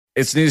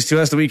It's news to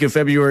us the week of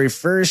February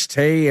 1st.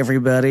 Hey,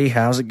 everybody.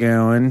 How's it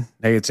going?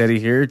 Hey, it's Eddie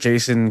here.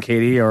 Jason and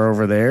Katie are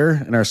over there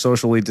in our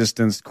socially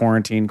distanced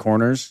quarantine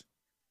corners.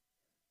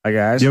 Hi,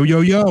 guys. Yo,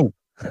 yo, yo.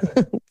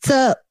 What's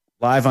up?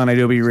 Live on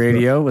Adobe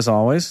Radio, as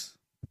always.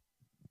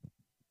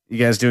 You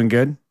guys doing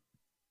good?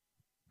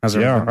 How's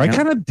Yeah, I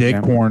kind of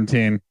dig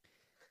quarantine.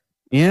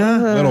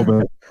 Yeah. A little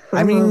bit.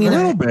 I mean, a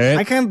little bit.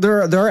 I kind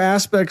of, there are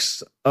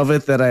aspects of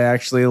it that I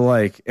actually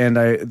like, and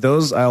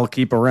those I'll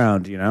keep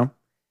around, you know?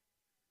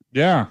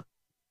 Yeah.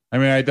 I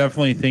mean, I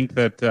definitely think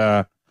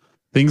that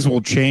things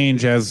will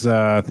change as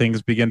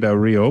things begin to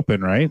reopen,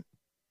 right?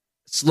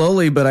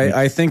 Slowly, but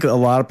I think a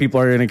lot of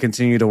people are going to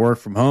continue to work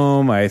from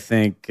home. I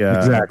think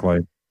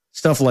exactly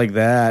stuff like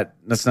that.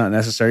 That's not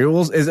necessary.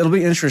 It'll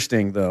be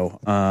interesting, though.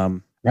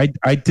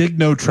 I dig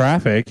no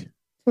traffic.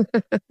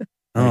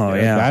 Oh,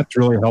 yeah. That's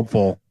really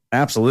helpful.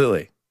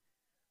 Absolutely.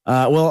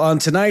 Well, on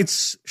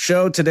today's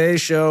show,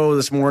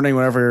 this morning,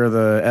 whenever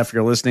the F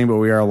you're listening, but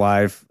we are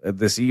live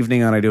this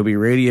evening on Adobe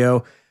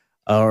Radio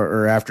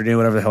or afternoon,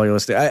 whatever the hell you're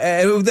listening.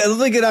 I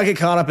think I'll get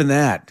caught up in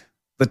that.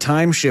 The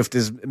time shift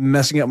is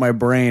messing up my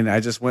brain. I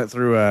just went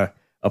through a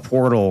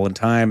portal in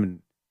time,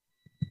 and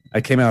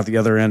I came out the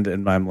other end,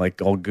 and I'm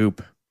like all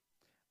goop.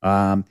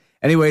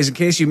 Anyways, in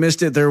case you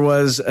missed it, there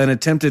was an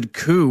attempted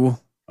coup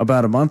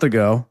about a month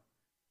ago.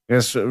 You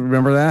guys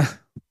remember that?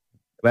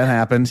 That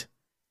happened.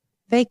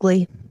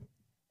 Vaguely.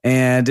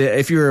 And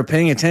if you were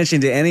paying attention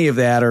to any of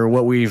that, or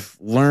what we've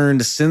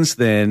learned since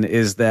then,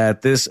 is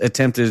that this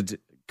attempted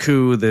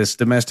coup, this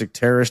domestic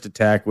terrorist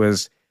attack,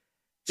 was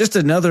just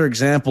another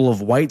example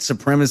of white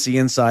supremacy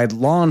inside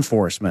law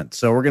enforcement.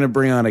 So we're going to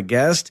bring on a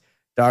guest,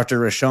 Dr.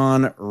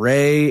 Rashawn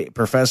Ray,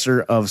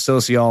 professor of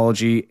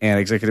sociology and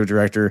executive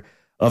director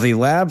of the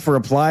Lab for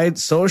Applied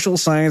Social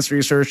Science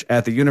Research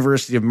at the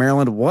University of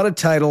Maryland. What a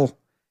title.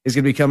 He's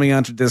going to be coming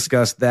on to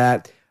discuss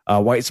that,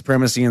 white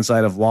supremacy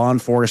inside of law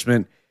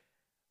enforcement.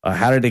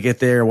 How did it get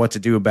there? What to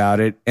do about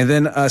it? And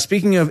then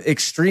speaking of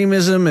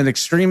extremism and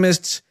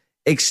extremists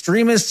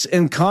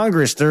in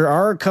Congress, there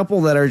are a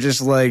couple that are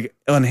just like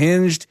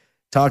unhinged,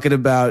 talking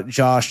about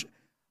Josh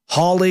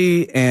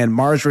Hawley and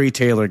Marjorie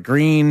Taylor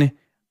Greene,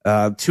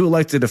 two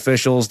elected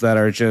officials that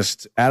are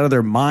just out of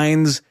their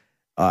minds.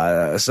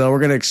 So we're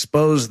going to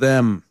expose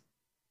them.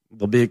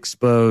 They'll be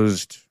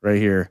exposed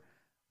right here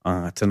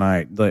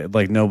tonight,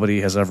 like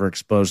nobody has ever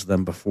exposed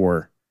them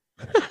before.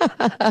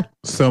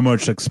 So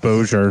much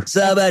exposure.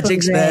 So much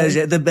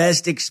exposure. The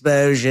best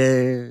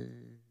exposure.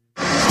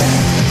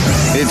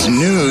 It's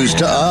news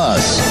to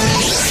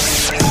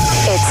us.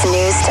 It's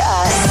news to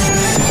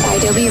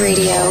us. Adobe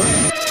Radio.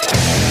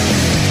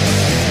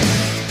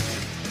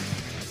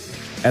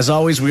 As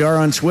always, we are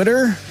on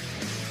Twitter.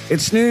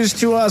 It's news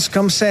to us.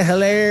 Come say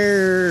hello.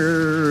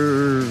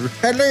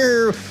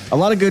 Hello. A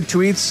lot of good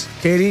tweets,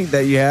 Katie,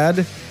 that you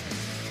had.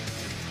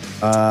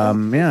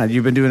 Yeah,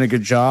 you've been doing a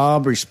good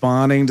job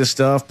responding to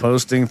stuff,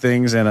 posting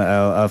things, and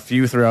a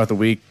few throughout the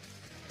week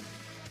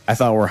I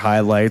thought were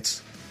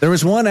highlights. There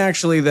was one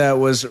actually that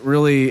was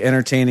really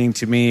entertaining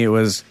to me. It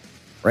was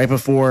right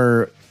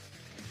before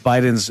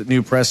Biden's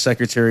new press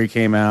secretary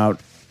came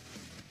out.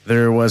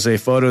 There was a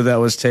photo that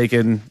was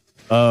taken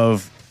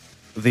of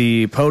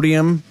the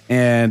podium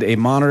and a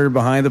monitor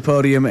behind the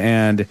podium,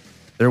 and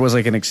there was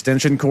like an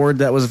extension cord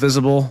that was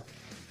visible.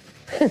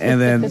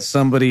 And then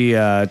somebody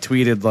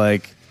tweeted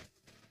like,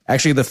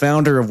 actually, the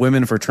founder of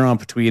Women for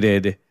Trump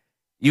tweeted,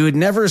 "You would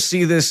never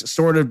see this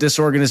sort of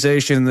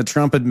disorganization in the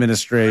Trump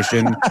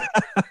administration.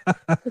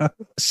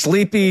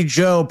 Sleepy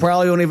Joe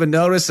probably won't even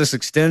notice this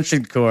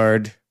extension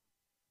cord."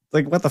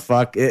 Like, what the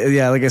fuck?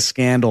 Yeah, like a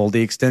scandal,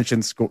 the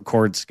extension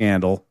cord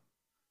scandal.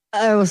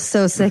 I was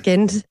so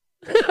sickened.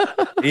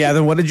 Yeah,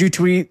 then what did you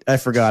tweet? I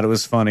forgot. It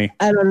was funny.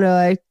 I don't know.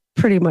 I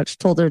pretty much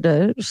told her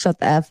to shut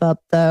the F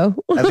up, though.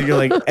 I think you're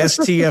like,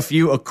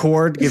 STFU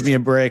Accord, give me a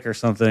break or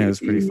something. It was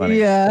pretty funny.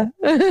 Yeah.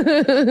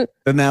 Then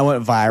that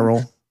went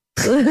viral.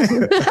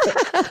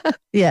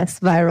 Yes,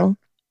 viral.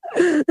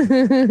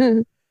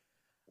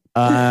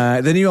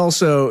 Then you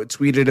also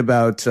tweeted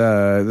about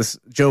this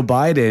Joe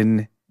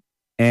Biden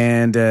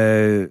and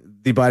the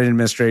Biden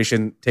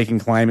administration taking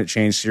climate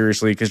change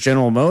seriously, because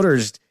General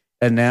Motors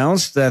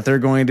announced that they're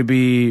going to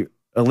be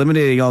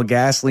eliminating all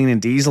gasoline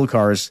and diesel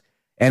cars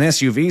and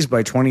SUVs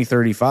by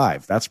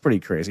 2035. That's pretty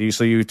crazy.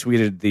 So you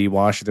tweeted the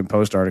Washington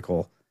Post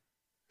article.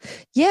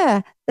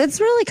 Yeah,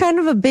 that's really kind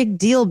of a big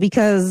deal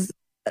because,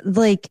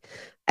 like,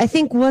 I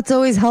think what's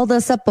always held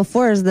us up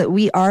before is that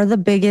we are the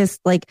biggest,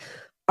 like,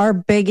 our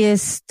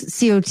biggest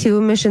CO2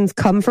 emissions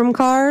come from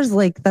cars.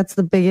 Like, that's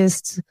the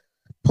biggest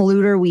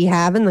polluter we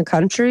have in the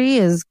country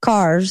is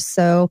cars.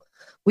 So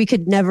we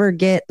could never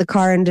get the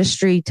car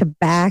industry to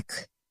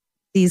back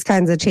these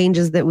kinds of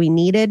changes that we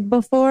needed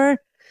before.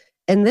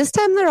 And this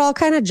time they're all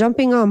kind of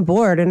jumping on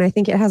board. And I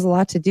think it has a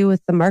lot to do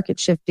with the market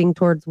shifting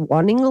towards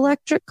wanting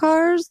electric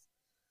cars.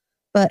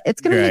 But it's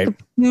going to make a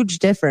huge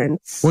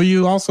difference. Well,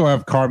 you also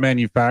have car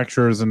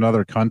manufacturers in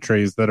other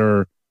countries that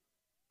are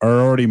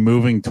already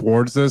moving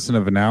towards this and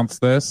have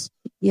announced this.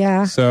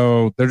 Yeah.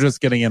 So they're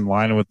just getting in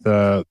line with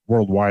the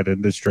worldwide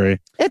industry.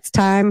 It's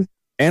time.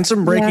 And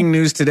some breaking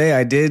news today.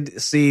 I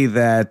did see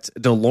that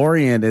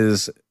DeLorean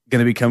is going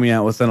to be coming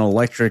out with an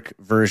electric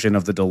version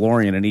of the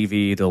DeLorean, an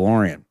EV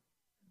DeLorean.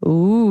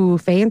 Ooh,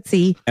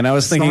 fancy. And I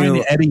was thinking,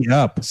 Sign Eddie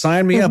up.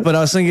 sign me up, but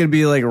I was thinking it'd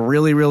be like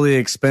really, really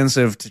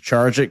expensive to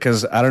charge it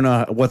because I don't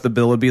know what the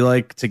bill would be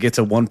like to get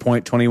to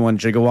 1.21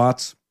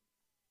 gigawatts.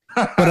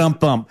 But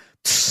bump.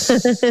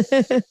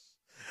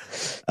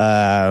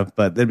 But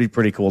that'd be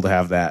pretty cool to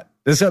have that.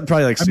 This is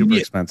probably like super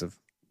expensive.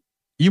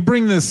 You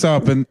bring this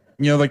up, and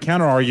the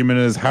counter argument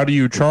is, how do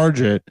you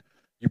charge it?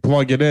 You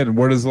plug it in.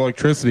 Where does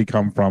electricity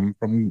come from?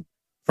 From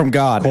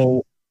God.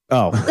 Coal.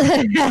 Oh,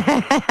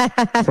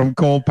 From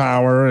coal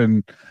power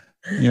and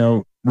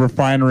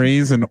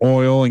refineries and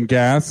oil and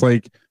gas.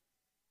 Like,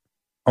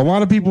 a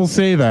lot of people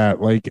say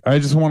that. Like, I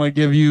just want to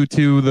give you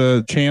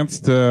the chance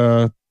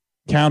to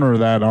counter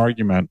that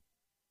argument.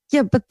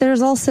 Yeah, but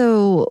there's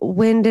also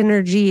wind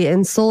energy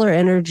and solar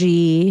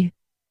energy,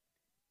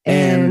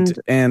 and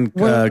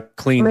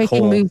clean making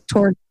coal. move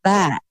towards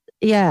that.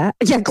 Yeah,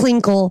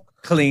 clean coal.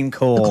 Clean The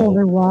coal coal.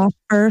 they wash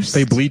first.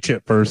 They bleach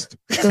it first.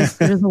 Goes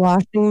through the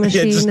washing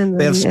machine. Yeah, and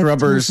they have then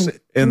scrubbers it's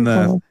in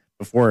the coal.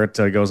 before it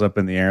goes up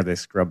in the air. They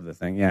scrub the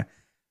thing. Yeah,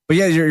 but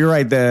yeah, you're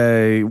right.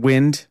 The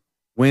wind,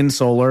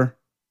 solar,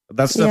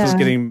 that stuff is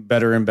getting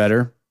better and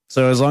better.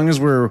 So as long as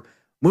we're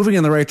moving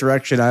in the right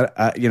direction,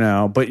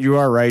 but you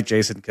are right,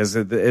 Jason, because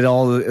it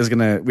all is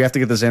we have to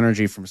get this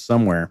energy from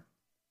somewhere.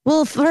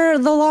 Well, for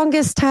the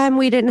longest time,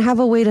 we didn't have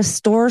a way to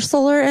store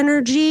solar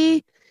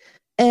energy.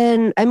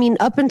 And I mean,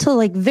 up until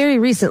like very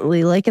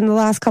recently, like in the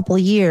last couple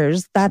of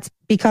years, that's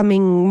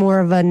becoming more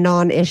of a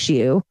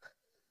non-issue.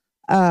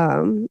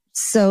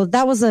 So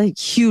that was a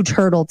huge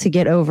hurdle to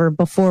get over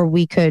before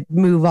we could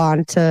move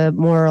on to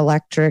more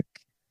electric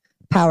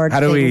powered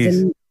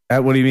things.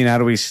 What do you mean? How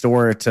do we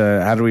store it?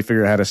 How do we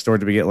figure out how to store it?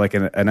 Do we get like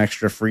an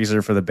extra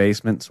freezer for the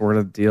basement sort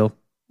of deal?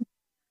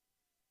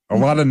 A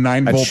lot of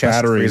 9-volt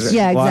batteries. Freezer.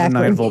 Yeah, A lot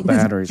exactly. of 9-volt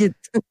batteries.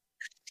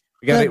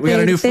 We got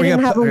a new. They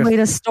didn't have a way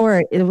to store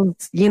it. It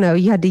was, you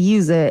had to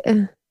use it.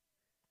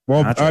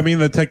 Well, Gotcha. I mean,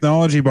 the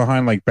technology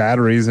behind like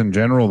batteries in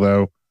general,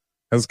 though,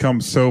 has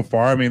come so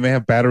far. I mean, they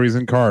have batteries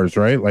in cars,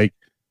 right? Like,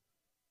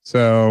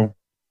 so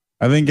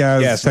I think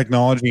as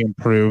technology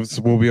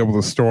improves, we'll be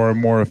able to store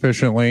more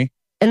efficiently.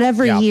 And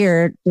every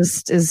year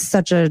just is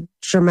such a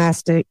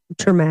dramatic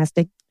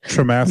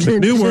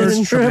New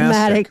word.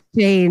 dramatic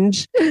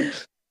change.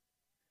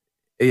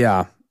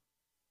 Yeah.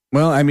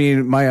 Well, I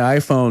mean, my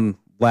iPhone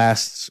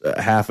lasts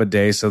half a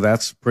day, so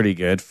that's pretty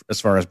good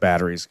as far as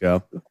batteries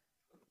go.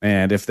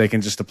 And if they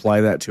can just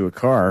apply that to a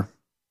car.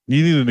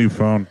 You need a new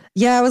phone.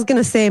 Yeah, I was going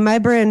to say my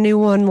brand new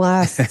one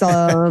lasts a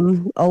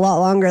lot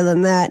longer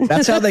than that.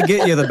 That's how they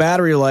get you, the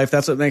battery life.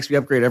 That's what makes me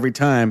upgrade every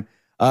time.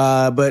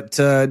 But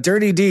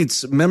Dirty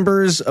Deets,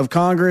 members of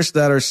Congress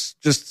that are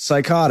just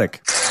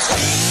psychotic.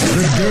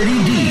 The Dirty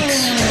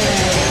Deets.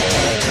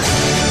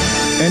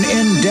 An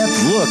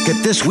in-depth look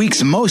at this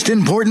week's most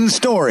important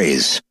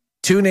stories.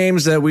 Two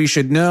names that we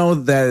should know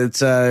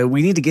that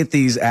we need to get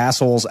these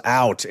assholes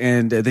out,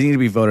 and they need to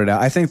be voted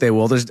out. I think they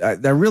will. I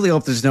really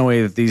hope there's no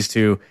way that these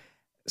two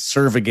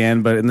serve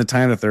again, but in the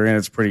time that they're in,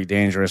 it's pretty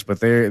dangerous.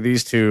 But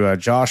these two,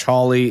 Josh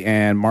Hawley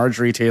and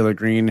Marjorie Taylor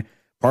Greene,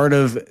 part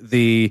of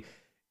the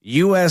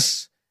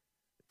U.S.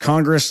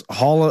 Congress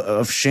Hall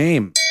of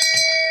Shame.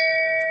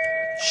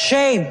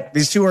 Shame.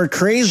 These two are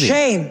crazy.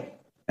 Shame.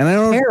 And I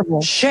don't.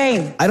 Terrible.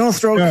 Shame. I don't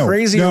throw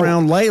crazy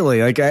around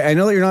lightly. Like I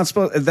know that you're not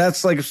supposed.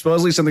 That's like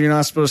supposedly something you're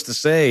not supposed to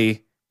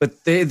say. But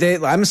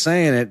I'm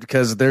saying it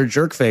because they're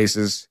jerk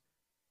faces.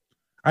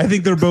 I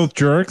think they're both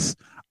jerks.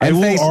 I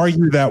will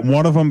argue that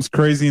one of them's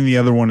crazy and the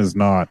other one is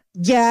not.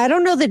 Yeah, I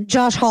don't know that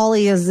Josh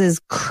Hawley is as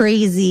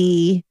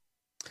crazy.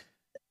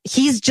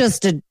 He's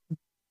just an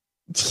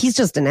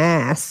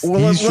ass.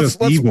 Well, He's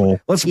just evil.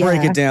 Let's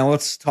break it down.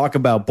 Let's talk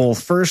about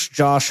both. First,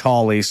 Josh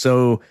Hawley.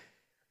 So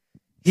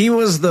he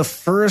was the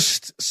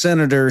first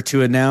senator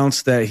to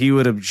announce that he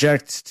would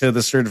object to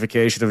the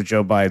certification of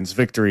Joe Biden's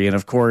victory. And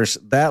of course,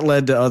 that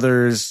led to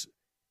others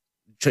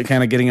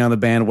kind of getting on the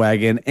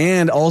bandwagon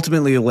and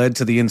ultimately led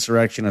to the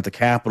insurrection at the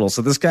Capitol.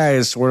 So this guy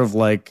is sort of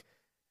like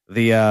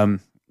the head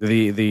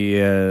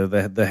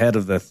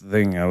of the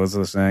thing. I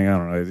was saying, I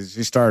don't know.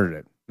 He started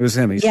it. It was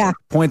him. He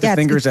point the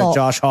fingers at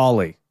Josh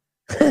Hawley.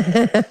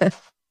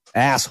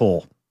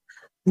 Asshole.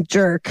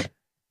 Jerk.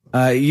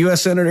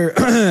 U.S.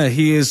 Senator,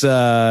 he was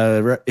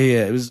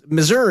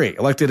Missouri,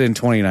 elected in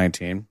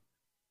 2019.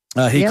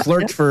 He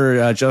clerked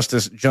for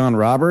Justice John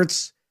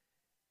Roberts,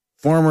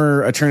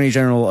 former Attorney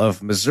General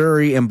of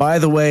Missouri. And by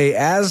the way,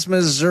 as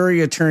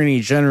Missouri Attorney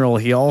General,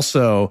 he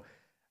also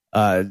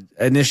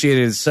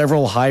initiated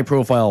several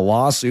high-profile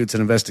lawsuits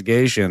and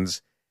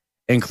investigations,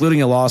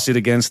 including a lawsuit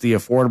against the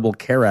Affordable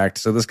Care Act.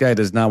 So this guy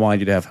does not want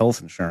you to have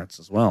health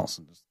insurance as well.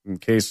 So just in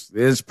case it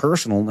is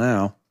personal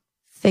now.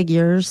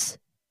 Figures.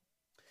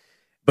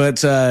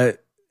 But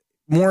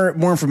more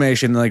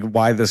information, like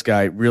why this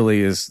guy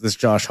really is this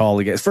Josh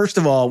Hawley guy. First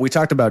of all, we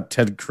talked about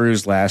Ted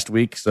Cruz last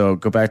week. So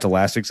go back to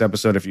last week's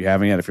episode if you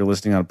haven't yet. If you're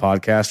listening on a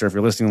podcast or if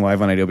you're listening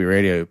live on AW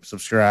Radio,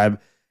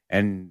 subscribe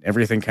and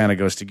everything kind of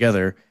goes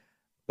together.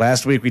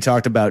 last week we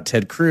talked about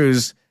Ted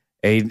Cruz,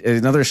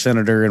 another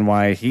senator, and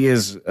why he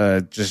is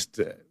just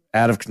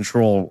out of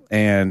control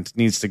and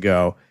needs to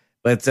go.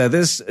 But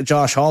this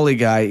Josh Hawley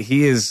guy,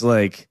 he is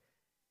like,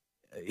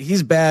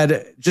 he's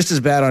bad, just as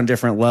bad on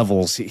different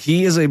levels.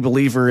 He is a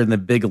believer in the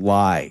big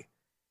lie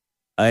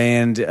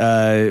and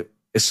a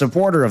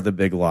supporter of the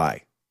big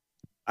lie.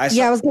 I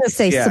was going to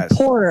say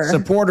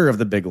supporter of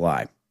the big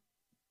lie.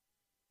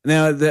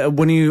 Now,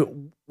 when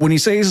you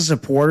say he's a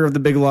supporter of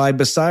the big lie,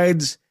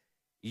 besides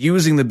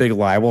using the big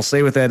lie, we'll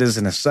say what that is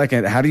in a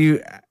second. How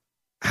do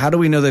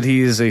we know that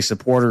he is a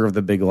supporter of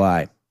the big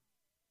lie?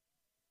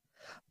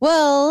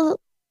 Well,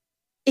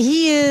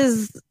 he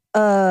is,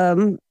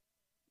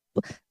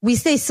 we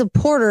say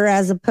supporter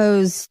as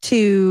opposed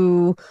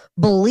to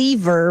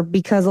believer,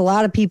 because a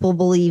lot of people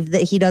believe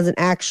that he doesn't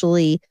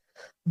actually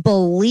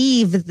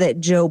believe that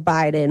Joe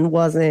Biden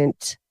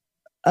wasn't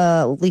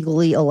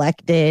legally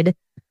elected.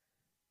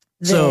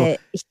 That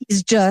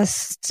he's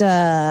just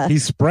he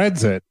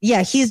spreads it.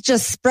 Yeah, he's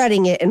just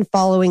spreading it and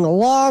following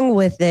along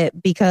with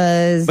it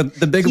because. But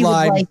the big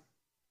lie.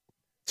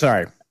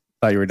 Sorry,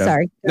 thought you were done.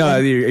 Sorry. No,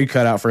 you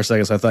cut out for a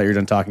second, so I thought you were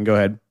done talking. Go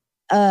ahead.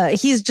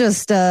 He's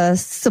just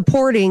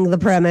supporting the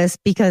premise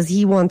because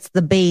he wants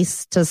the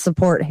base to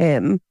support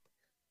him,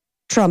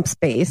 Trump's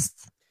base.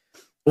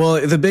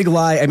 Well, the big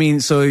lie, I mean,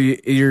 so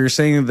you're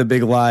saying the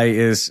big lie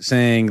is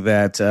saying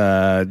that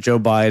Joe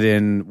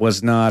Biden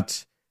was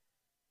not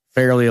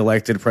fairly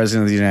elected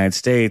president of the United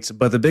States.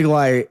 But the big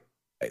lie,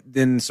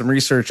 in some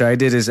research I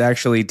did, is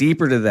actually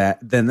deeper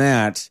than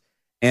that.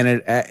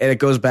 And it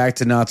goes back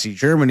to Nazi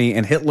Germany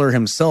and Hitler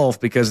himself,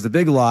 because the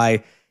big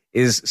lie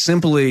is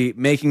simply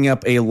making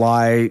up a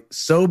lie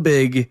so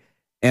big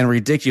and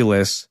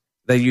ridiculous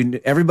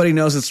that everybody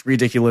knows it's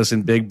ridiculous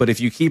and big, but if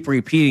you keep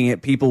repeating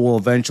it, people will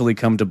eventually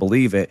come to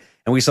believe it.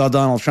 And we saw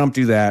Donald Trump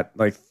do that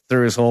like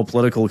through his whole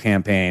political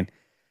campaign.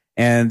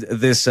 And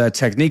this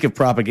technique of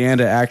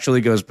propaganda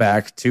actually goes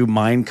back to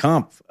Mein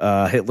Kampf,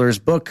 Hitler's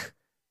book,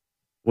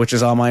 which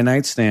is on my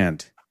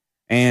nightstand.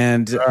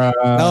 And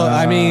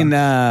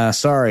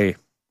sorry.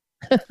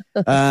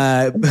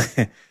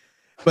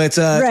 But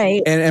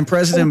right. And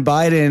President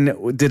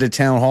Biden did a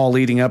town hall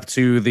leading up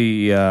to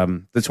the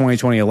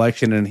 2020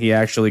 election, and he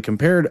actually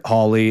compared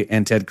Hawley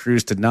and Ted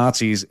Cruz to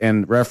Nazis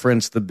and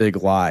referenced the big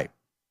lie.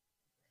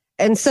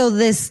 And so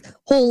this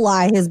whole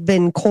lie has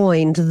been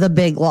coined the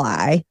big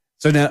lie.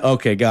 So now,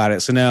 okay, got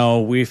it. So now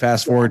we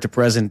fast forward to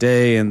present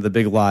day, and the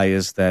big lie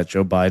is that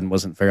Joe Biden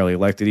wasn't fairly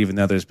elected, even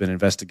though there's been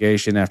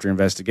investigation after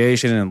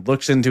investigation and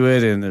looks into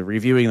it and the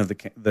reviewing of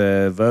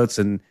the votes,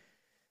 and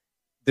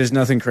there's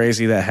nothing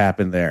crazy that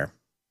happened there.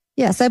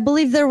 Yes, I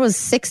believe there was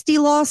 60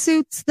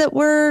 lawsuits that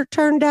were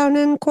turned down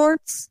in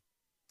courts.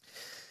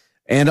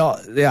 And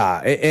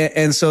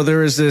and so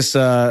there is this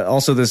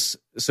this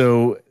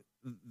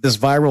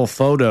viral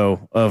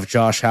photo of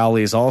Josh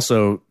Hawley is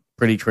also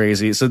pretty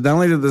crazy. So not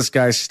only did this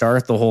guy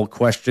start the whole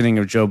questioning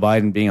of Joe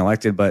Biden being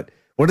elected, but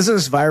what is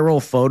this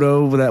viral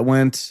photo that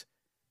went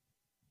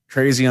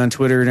crazy on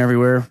Twitter and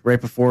everywhere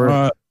right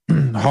before?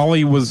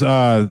 Hawley was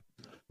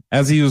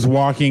as he was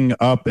walking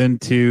up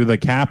into the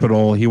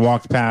Capitol, he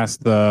walked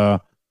past the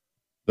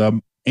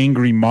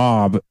angry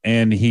mob,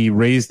 and he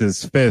raised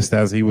his fist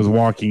as he was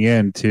walking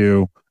in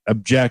to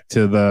object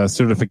to the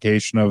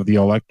certification of the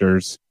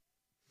electors.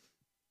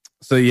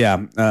 So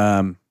yeah,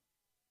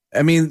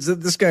 I mean,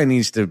 this guy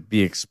needs to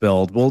be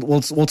expelled.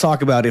 We'll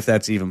talk about if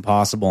that's even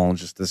possible in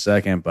just a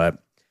second, but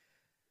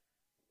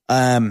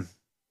I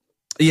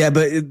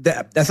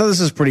thought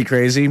this was pretty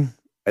crazy.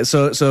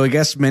 So I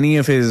guess many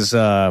of his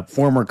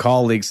former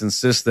colleagues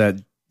insist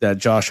that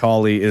Josh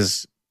Hawley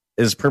is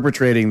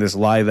perpetrating this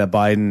lie that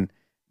Biden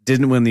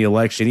didn't win the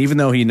election, even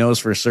though he knows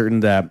for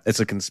certain that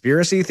it's a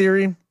conspiracy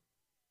theory,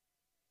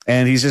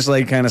 and he's just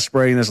like kind of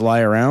spreading this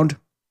lie around.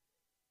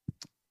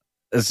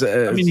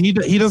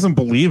 He doesn't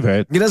believe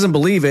it. He doesn't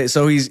believe it,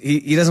 so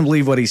he doesn't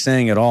believe what he's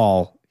saying at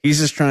all. He's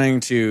just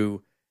trying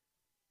to,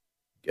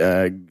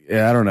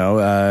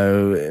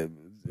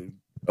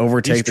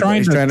 overtake. He's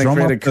trying to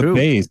create a coup.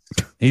 Base.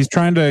 He's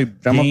trying to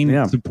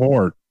gain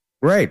support.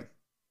 Right.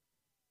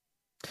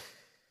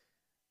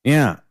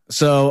 Yeah.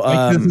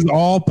 So this is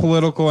all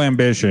political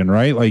ambition,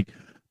 right? Like,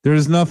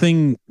 there's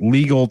nothing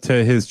legal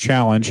to his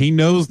challenge. He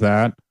knows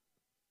that.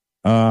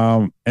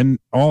 And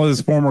all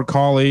his former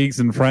colleagues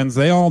and friends,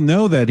 they all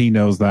know that he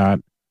knows that.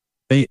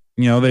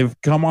 They've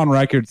come on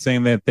record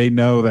saying that they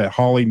know that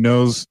Hawley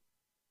knows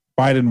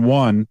Biden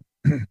won,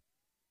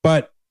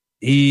 but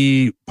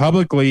he's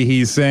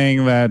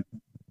saying that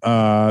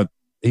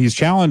he's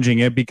challenging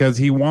it because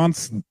he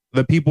wants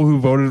the people who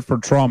voted for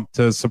Trump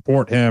to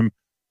support him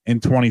in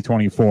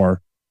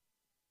 2024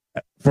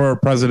 for a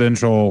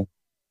presidential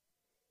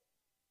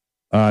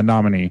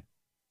nominee.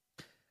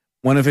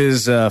 One of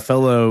his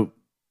fellow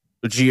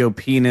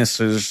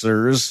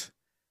GOP-nessers,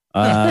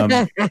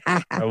 I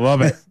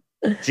love it.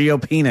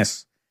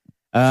 GOP-ness.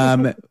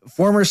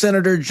 Former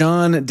Senator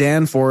John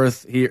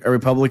Danforth, a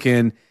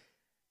Republican,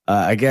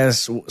 I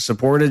guess,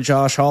 supported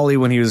Josh Hawley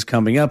when he was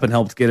coming up and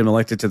helped get him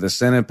elected to the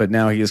Senate. But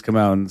now he has come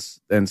out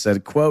and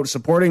said, quote,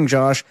 supporting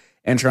Josh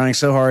and trying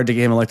so hard to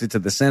get him elected to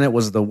the Senate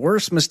was the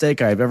worst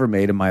mistake I've ever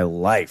made in my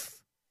life.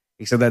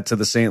 He said that to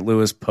the St.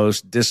 Louis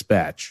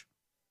Post-Dispatch.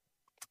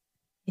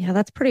 Yeah,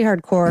 that's pretty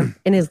hardcore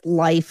in his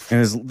life.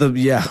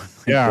 Yeah.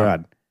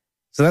 God.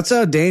 So that's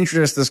how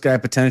dangerous this guy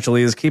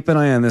potentially is. Keep an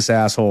eye on this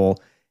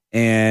asshole.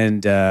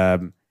 And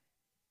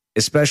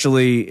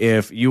especially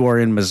if you are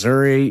in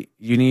Missouri,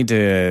 you need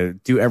to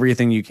do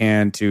everything you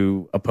can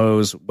to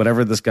oppose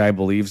whatever this guy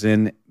believes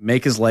in.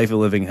 Make his life a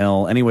living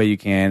hell any way you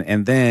can.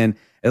 And then,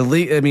 at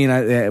least, I mean,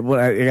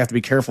 I have to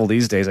be careful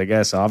these days, I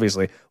guess,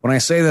 obviously. When I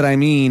say that, I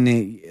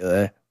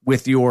mean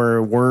with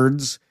your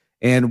words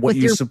and what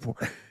you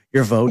support,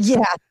 your vote.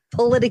 Yeah,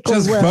 political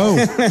Just will.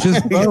 vote.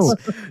 Just vote.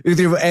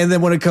 And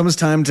then when it comes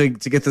time to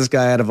get this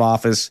guy out of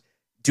office,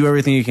 do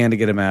everything you can to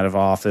get him out of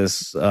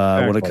office.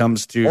 When it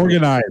comes to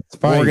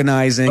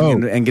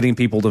organizing and getting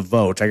people to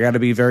vote. I got to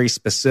be very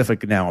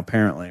specific now,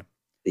 apparently.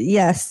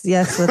 Yes,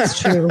 that's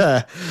true.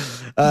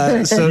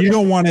 So you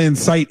don't want to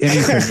incite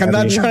anything. I'm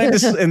not trying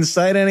to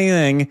incite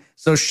anything.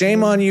 So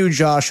shame on you,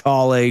 Josh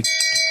Hawley.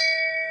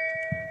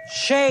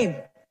 Shame.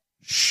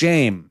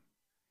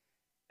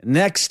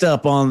 Next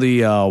up on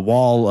the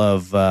wall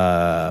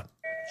of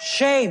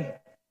shame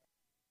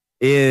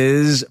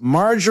is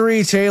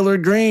Marjorie Taylor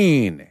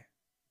Greene.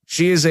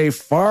 She is a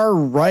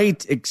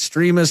far-right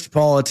extremist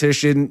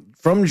politician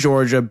from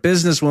Georgia,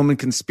 businesswoman,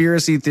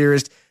 conspiracy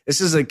theorist. This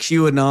is the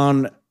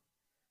QAnon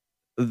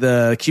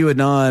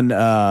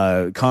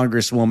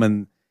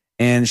congresswoman,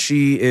 and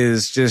she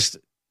is just,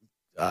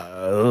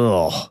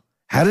 how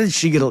did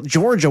she get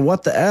Georgia?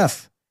 What the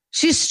F?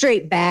 She's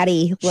straight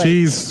batty.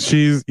 She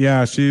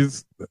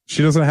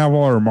doesn't have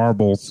all her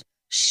marbles.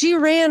 She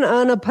ran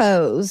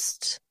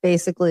unopposed,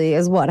 basically,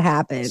 is what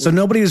happened. So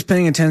nobody was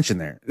paying attention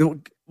there.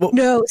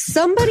 No,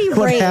 somebody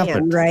ran,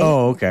 happened? Right?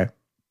 Oh, okay.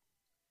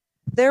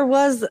 There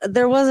was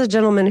a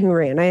gentleman who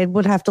ran. I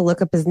would have to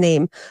look up his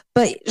name,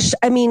 but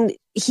I mean,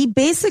 he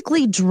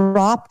basically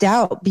dropped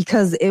out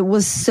because it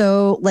was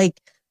so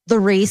the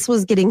race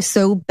was getting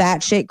so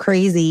batshit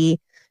crazy,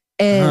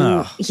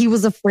 and he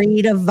was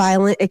afraid of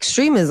violent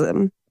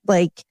extremism.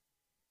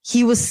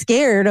 He was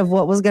scared of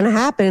what was going to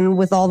happen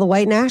with all the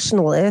white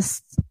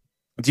nationalists.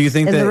 Do you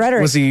think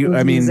that was he?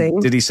 I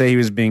mean, did he say he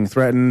was being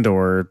threatened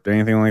or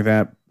anything like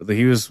that?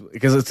 He was,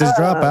 because it's his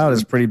dropout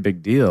is a pretty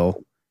big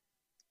deal.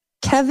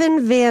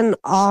 Kevin Van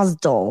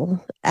Asdel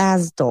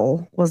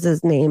was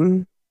his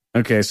name.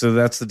 Okay, so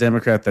that's the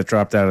Democrat that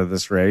dropped out of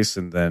this race,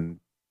 and then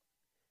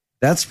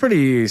that's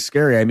pretty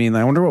scary. I mean,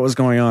 I wonder what was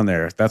going on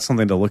there. That's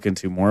something to look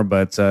into more.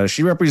 But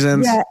she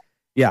represents,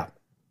 yeah.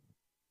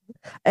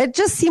 It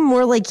just seemed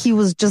more like he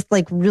was just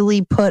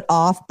really put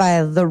off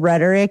by the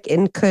rhetoric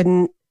and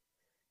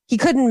he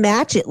couldn't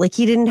match it.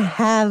 He didn't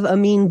have a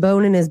mean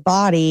bone in his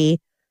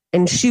body,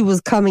 and she was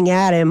coming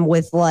at him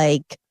with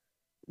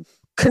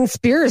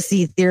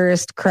conspiracy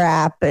theorist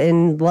crap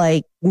and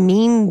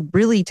mean,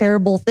 really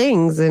terrible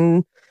things.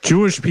 And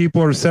Jewish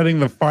people are setting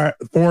the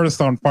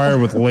forest on fire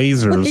with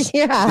lasers.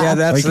 Yeah,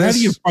 that's how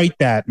do you fight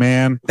that,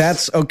 man?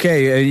 That's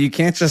okay. You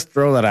can't just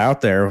throw that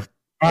out there.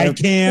 I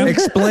can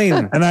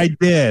explain, and I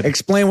did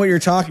explain what you're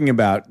talking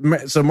about.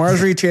 So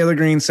Marjorie Taylor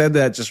Greene said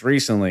that just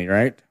recently,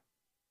 right?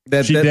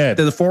 That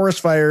the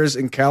forest fires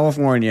in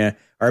California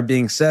are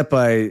being set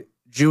by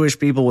Jewish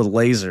people with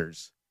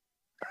lasers.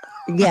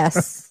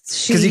 Yes,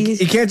 because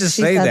you can't just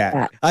say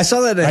that. I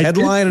saw that in a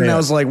headline, and I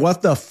was like,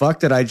 "What the fuck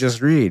did I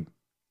just read?"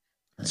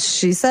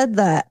 She said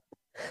that.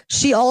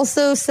 She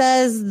also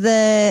says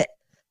that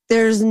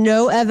there's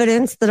no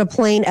evidence that a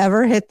plane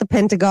ever hit the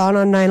Pentagon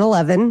on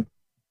 9/11.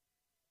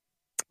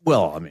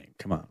 Well, I mean,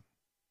 come on.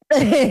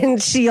 And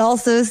she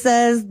also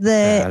says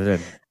that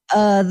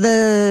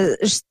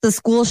the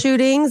school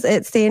shootings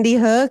at Sandy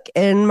Hook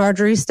and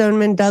Marjorie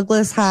Stoneman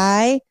Douglas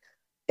High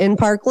in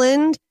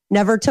Parkland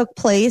never took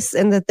place,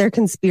 and that they're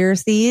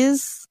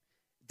conspiracies.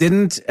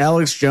 Didn't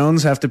Alex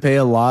Jones have to pay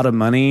a lot of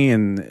money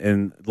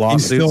in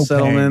lawsuit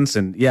settlements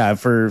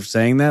for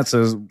saying that?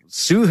 So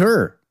sue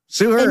her.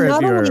 And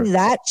not only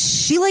that,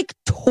 she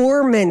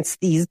torments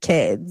these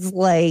kids.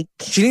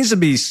 She needs to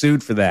be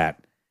sued for that.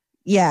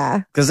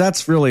 Yeah, because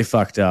that's really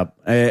fucked up.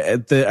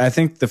 I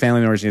think the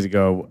family members need to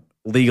go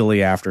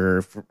legally after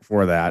her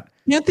for that.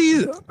 Yeah,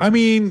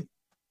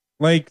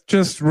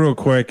 just real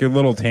quick, a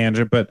little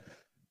tangent, but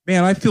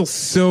man, I feel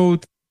so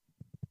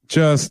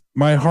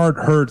my heart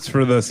hurts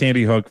for the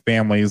Sandy Hook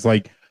families.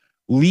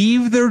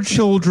 Leave their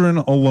children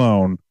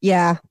alone.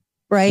 Yeah,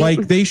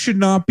 right. They should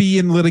not be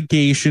in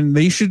litigation.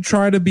 They should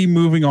try to be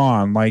moving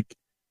on.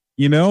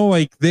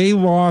 They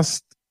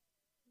lost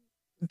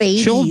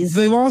babies.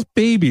 They lost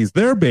babies.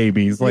 Their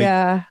babies.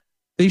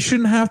 They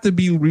shouldn't have to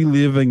be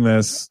reliving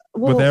this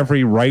with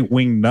every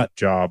right-wing nut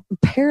job.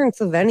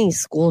 Parents of any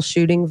school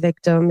shooting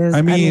victim is.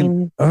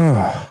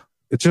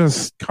 It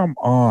just, come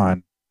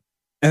on.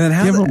 And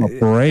then give them a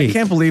break. I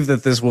can't believe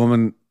that this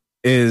woman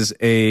is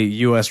a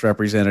U.S.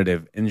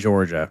 representative in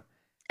Georgia.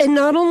 And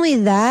not only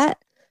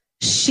that,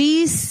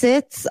 she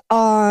sits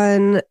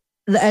on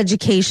the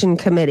education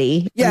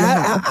committee.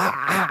 Yeah.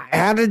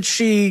 How did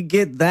she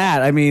get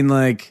that? I mean,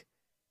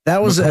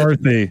 that was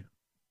McCarthy.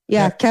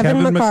 Yeah,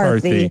 Kevin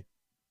McCarthy.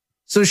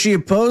 So she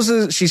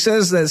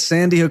says that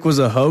Sandy Hook was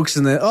a hoax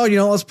and that,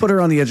 let's put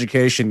her on the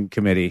education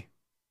committee.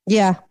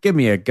 Yeah. Give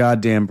me a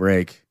goddamn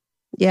break.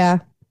 Yeah.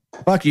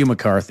 Fuck you,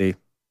 McCarthy.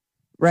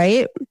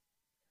 Right?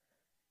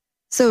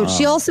 So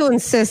she also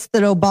insists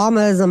that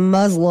Obama is a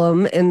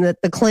Muslim and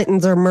that the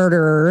Clintons are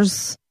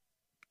murderers.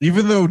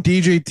 Even though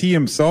DJT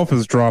himself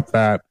has dropped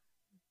that.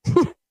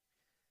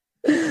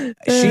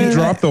 She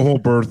dropped the whole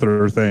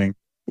birther thing.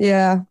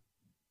 Yeah.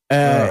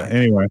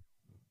 Anyway.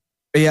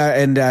 Yeah,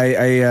 and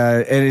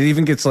and it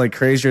even gets like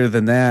crazier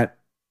than that.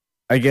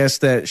 I guess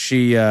that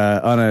she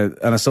on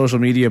a social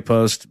media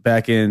post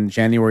back in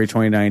January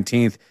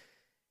 2019,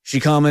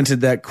 she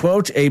commented that,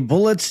 quote, a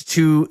bullet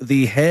to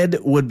the head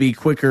would be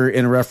quicker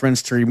in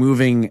reference to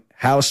removing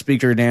House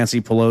Speaker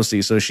Nancy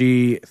Pelosi. So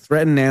she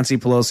threatened Nancy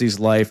Pelosi's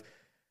life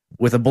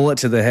with a bullet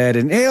to the head.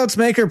 And, hey, let's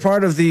make her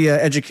part of the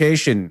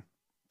education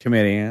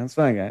committee. Yeah, that's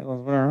fine, guys.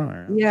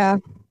 Yeah.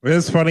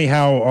 It's funny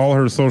how all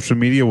her social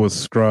media was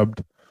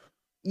scrubbed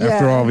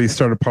after all these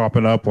started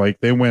popping up. Like,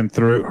 they went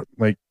through,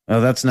 like,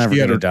 that's never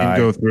going to die.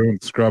 Go through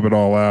and scrub it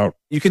all out.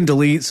 You can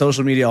delete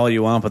social media all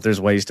you want, but there's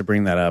ways to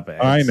bring that up.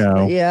 I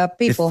know. Yeah,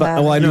 people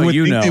have. Well, I know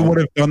you know. They would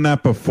have done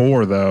that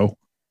before, though.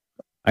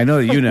 I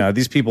know that you know.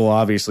 These people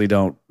obviously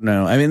don't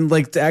know. I mean,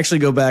 like, to actually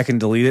go back and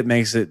delete it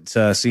makes it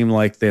seem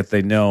like that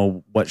they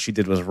know what she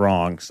did was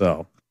wrong.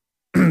 So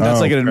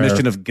that's like an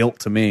admission of guilt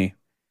to me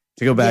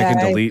to go back and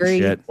delete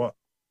shit.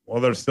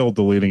 Well, they're still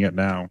deleting it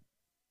now.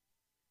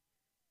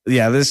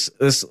 Yeah, this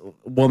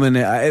woman.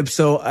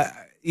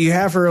 You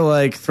have her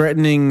like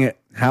threatening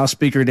House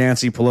Speaker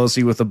Nancy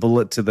Pelosi with a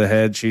bullet to the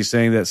head. She's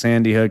saying that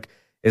Sandy Hook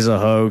is a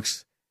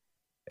hoax,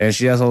 and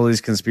she has all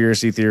these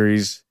conspiracy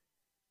theories.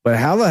 But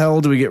how the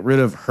hell do we get rid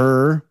of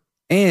her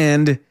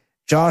and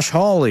Josh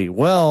Hawley?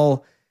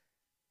 Well,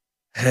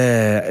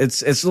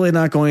 it's really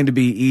not going to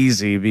be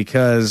easy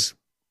because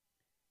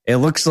it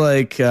looks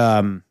like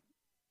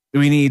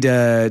we need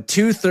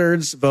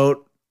 2/3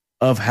 vote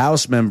of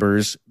House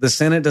members. The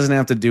Senate doesn't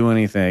have to do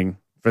anything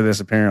for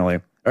this, apparently.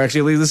 Or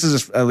actually, this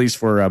is at least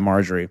for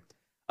Marjorie.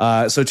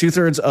 So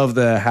 2/3 of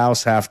the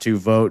House have to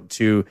vote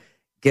to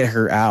get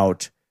her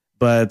out.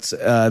 But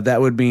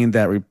that would mean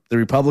that the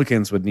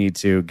Republicans would need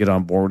to get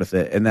on board with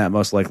it. And that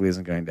most likely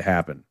isn't going to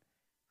happen.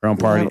 Her own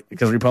party,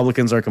 because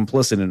Republicans are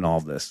complicit in all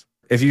of this.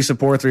 If you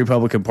support the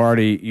Republican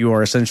Party, you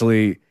are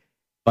essentially,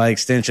 by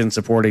extension,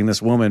 supporting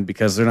this woman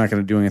because they're not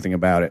going to do anything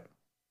about it.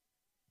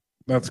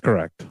 That's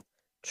correct.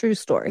 True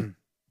story.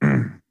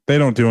 They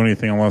don't do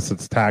anything unless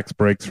it's tax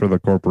breaks for the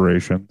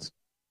corporations.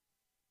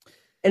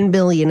 And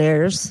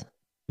billionaires.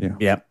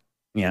 Yeah.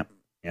 Yep.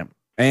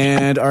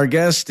 And our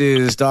guest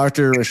is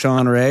Dr.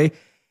 Rashawn Ray,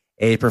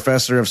 a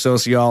professor of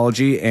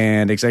sociology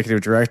and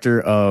executive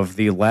director of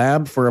the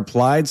Lab for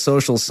Applied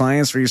Social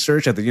Science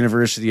Research at the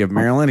University of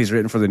Maryland. He's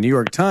written for the New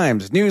York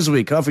Times,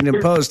 Newsweek,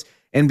 Huffington Post,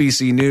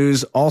 NBC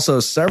News, also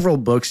several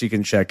books you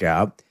can check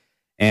out.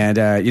 And,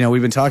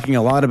 we've been talking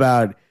a lot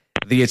about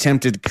the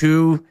attempted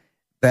coup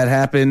that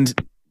happened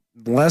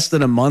less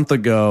than a month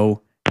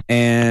ago.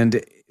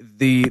 And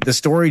the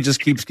story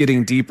just keeps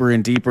getting deeper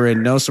and deeper,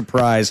 and no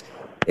surprise.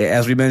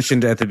 As we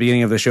mentioned at the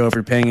beginning of the show, if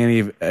you're paying any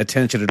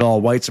attention at all,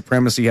 white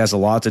supremacy has a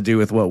lot to do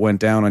with what went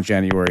down on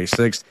January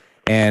 6th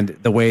and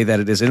the way that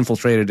it is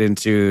infiltrated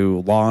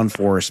into law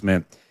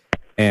enforcement.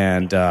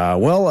 And,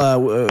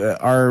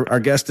 our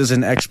guest is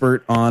an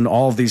expert on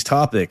all of these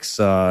topics.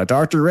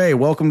 Dr. Ray,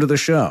 welcome to the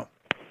show.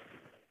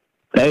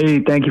 Hey,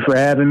 thank you for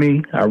having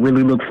me. I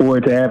really look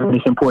forward to having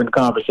this important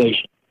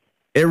conversation.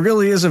 It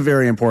really is a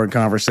very important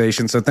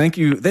conversation. So thank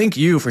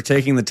you for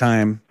taking the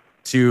time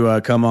to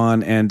come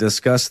on and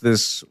discuss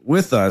this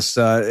with us.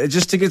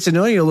 Just to get to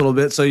know you a little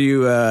bit. So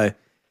you,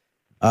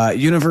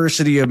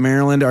 University of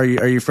Maryland, are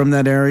you from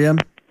that area?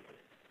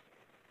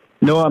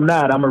 No, I'm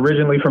not. I'm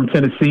originally from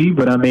Tennessee,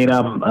 but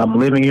I'm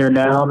living here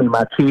now.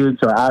 My kids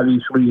are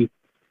obviously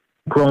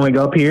growing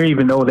up here,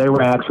 even though they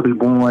were actually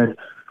born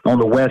on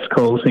the West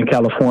Coast in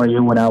California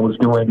when I was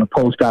doing a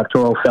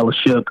postdoctoral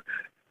fellowship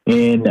at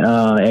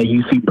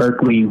UC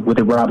Berkeley with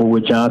the Robert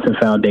Wood Johnson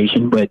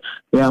Foundation. But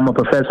yeah, I'm a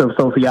professor of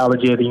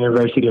sociology at the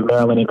University of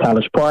Maryland in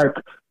College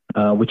Park,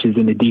 which is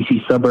in the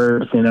DC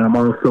suburbs. And I'm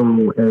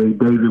also a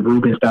David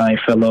Rubenstein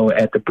Fellow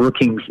at the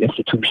Brookings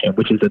Institution,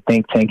 which is a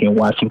think tank in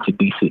Washington,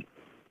 DC.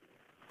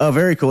 Oh,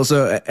 very cool.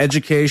 So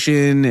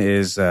education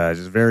is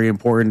just very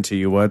important to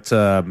you. What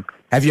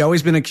have you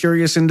always been a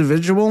curious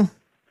individual?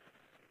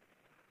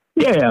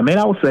 Yeah,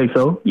 I would say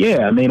so.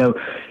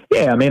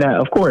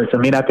 Of course.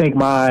 I think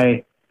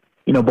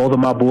both of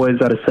my boys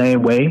are the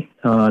same way.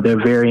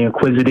 They're very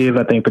inquisitive.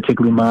 I think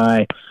particularly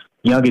my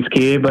youngest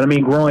kid. But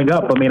growing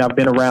up, I've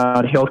been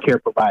around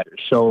healthcare providers.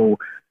 So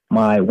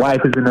my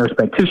wife is a nurse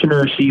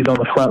practitioner. She's on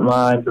the front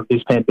lines of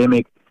this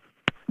pandemic.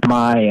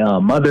 My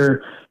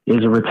mother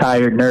is a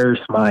retired nurse.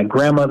 My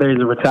grandmother is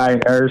a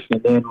retired nurse.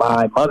 And then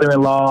my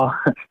mother-in-law,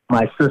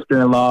 my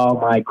sister-in-law,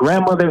 my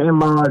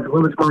grandmother-in-law, as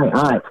well as my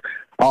aunt,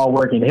 all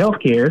work in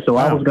healthcare. So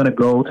I was going to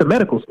go to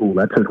medical school.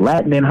 I took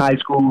Latin in high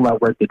school. I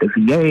worked at the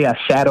VA. I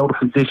shadowed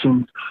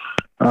physicians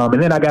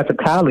And then I got to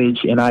college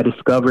and I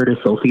discovered a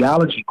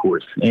sociology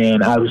course,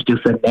 and I was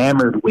just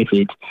enamored with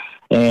it.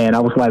 And I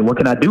was like, what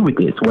can I do with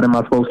this? What am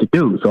I supposed to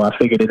do? So I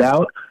figured it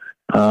out,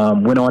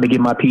 went on to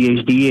get my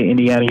PhD at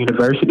Indiana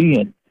University,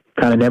 and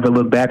kind of never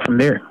looked back from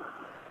there.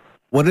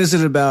 What is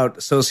it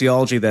about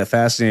sociology that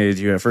fascinated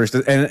you at first?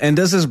 And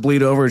does this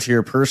bleed over to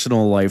your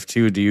personal life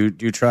too? Do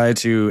you try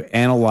to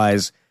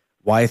analyze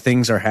why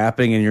things are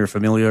happening in your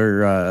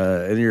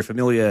familiar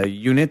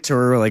unit,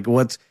 or like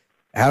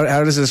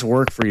how does this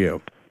work for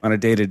you on a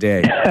day to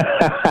day?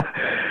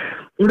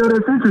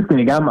 That's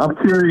interesting. I'm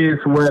curious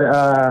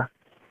what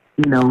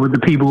what the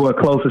people who are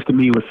closest to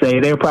me would say.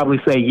 They'll probably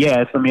say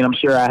yes. I mean, I'm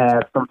sure I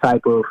have some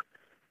type of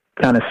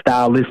kind of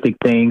stylistic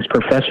things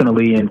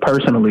professionally and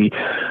personally.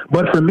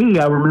 But for me,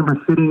 I remember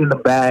sitting in the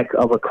back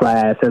of a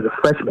class as a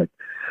freshman,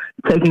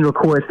 taking a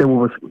course that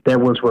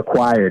was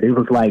required. It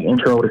was like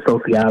Intro to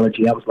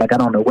Sociology. I was like, I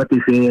don't know what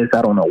this is.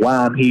 I don't know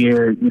why I'm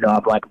here.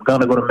 I'm like, I'm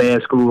going to go to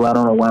med school. I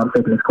don't know why I'm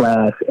taking this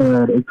class.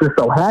 And it just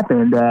so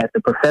happened that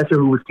the professor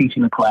who was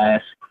teaching the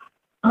class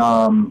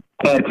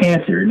had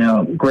cancer.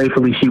 Now,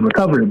 gratefully, she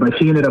recovered, but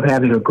she ended up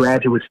having a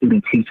graduate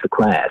student teach the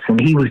class. And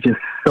he was just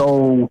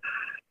so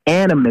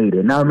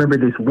animated. Now, I remember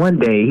this one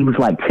day, he was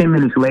like 10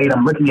 minutes late.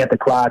 I'm looking at the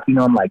clock,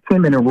 I'm like,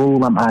 10-minute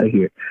rule, I'm out of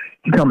here.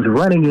 He comes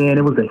running in.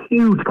 It was a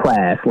huge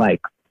class,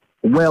 like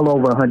well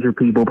over 100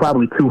 people,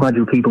 probably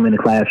 200 people in the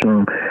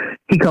classroom.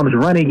 He comes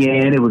running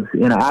in. It was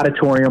in an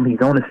auditorium.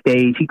 He's on the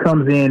stage. He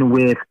comes in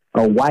with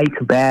a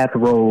white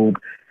bathrobe,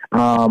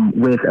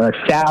 with a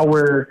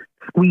shower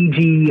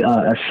squeegee,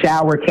 a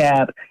shower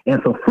cap, and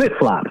some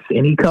flip-flops.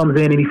 And he comes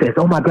in and he says,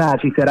 oh my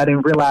gosh, he said, I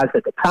didn't realize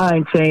that the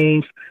time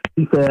changed.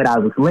 He said, I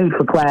was late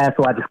for class,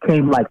 so I just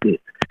came like this.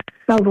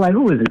 I was like,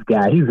 who is this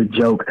guy? He's a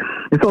joke.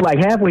 And so like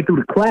halfway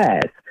through the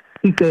class,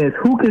 he says,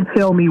 who can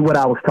tell me what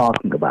I was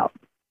talking about?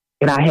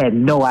 And I had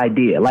no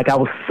idea. Like, I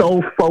was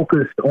so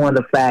focused on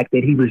the fact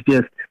that he was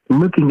just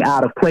looking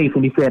out of place.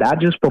 And he said, I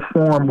just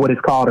performed what is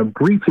called a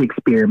breach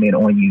experiment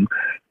on you,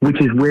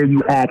 which is where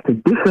you act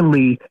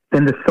differently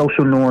than the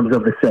social norms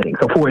of the setting.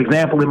 So, for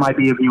example, it might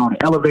be if you're on an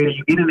elevator,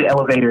 you get in the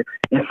elevator,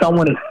 and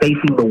someone is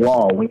facing the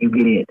wall when you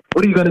get in.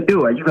 What are you going to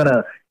do? Are you going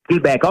to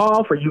get back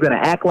off? Or are you going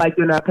to act like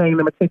you're not paying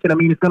them attention? I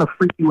mean, it's going to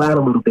freak you out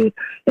a little bit.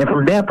 And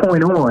from that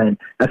point on,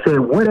 I said,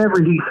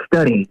 whatever he's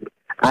studying,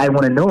 I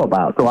want to know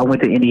about. So I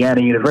went to Indiana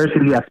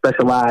University. I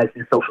specialized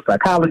in social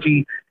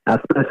psychology. I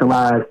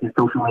specialized in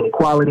social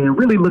inequality and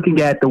really looking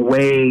at the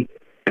way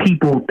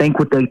people think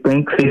what they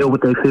think, feel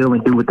what they feel,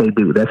 and do what they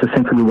do. That's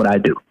essentially what I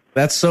do.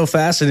 That's so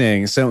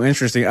fascinating, so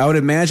interesting. I would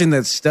imagine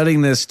that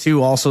studying this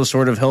too also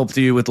sort of helped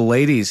you with the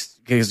ladies,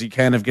 because you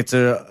kind of get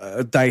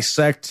to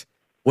dissect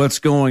what's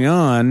going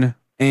on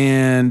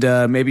and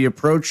maybe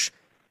approach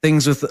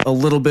things with a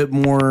little bit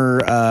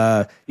more,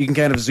 you can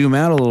kind of zoom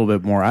out a little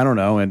bit more. I don't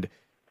know. And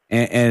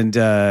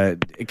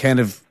kind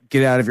of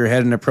get out of your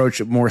head and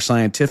approach it more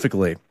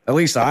scientifically. At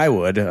least I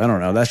would. I don't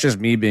know. That's just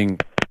me being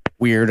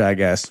weird, I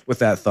guess, with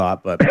that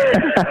thought. But I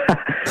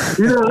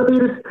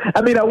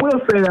will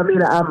say,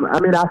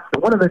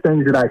 one of the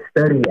things that I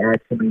study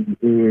actually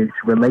is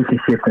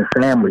relationships and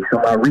family.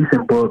 So my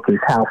recent book is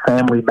How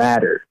Family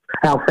Matters.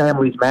 How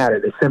families matter,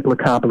 the simple,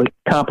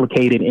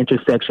 complicated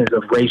intersections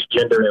of race,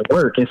 gender, and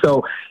work. And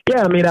so,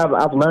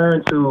 I've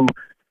learned to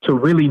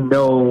really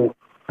know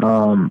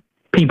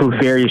people's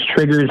various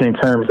triggers in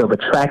terms of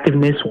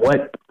attractiveness,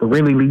 what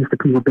really leads to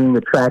people being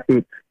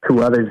attracted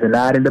to others and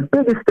not. And the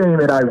biggest thing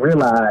that I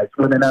realized,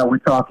 whether or not we're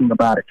talking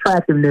about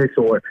attractiveness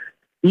or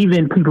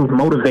even people's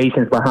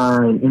motivations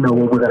behind, what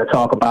we're going to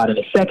talk about in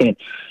a second,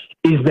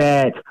 is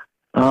that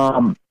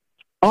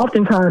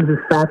oftentimes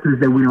it's factors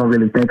that we don't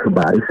really think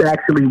about. It's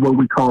actually what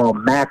we call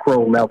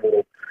macro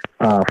level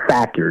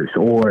factors,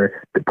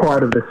 or the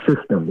part of the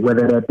system,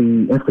 whether that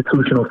be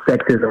institutional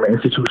sexism or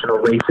institutional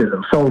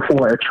racism. So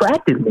for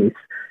attractiveness,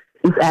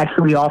 it's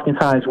actually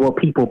oftentimes what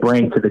people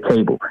bring to the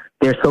table.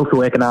 Their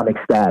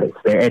socioeconomic status,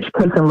 their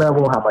education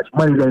level, how much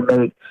money they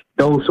make,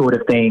 those sort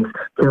of things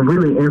can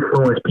really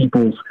influence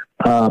people's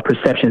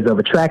perceptions of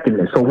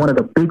attractiveness. So one of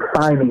the big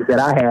findings that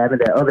I have,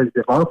 and that others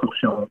have also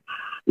shown,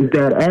 is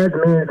that as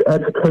men's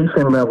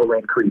education level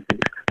increases,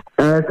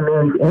 as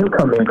men's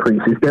income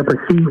increases, they're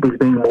perceived as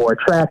being more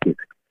attractive.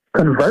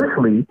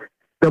 Conversely,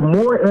 the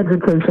more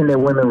education that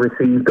women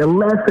receive, the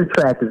less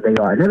attractive they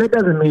are. Now, that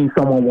doesn't mean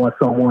someone wants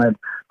someone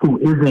who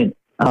isn't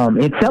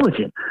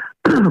intelligent,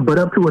 but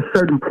up to a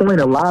certain point,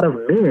 a lot of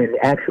men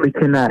actually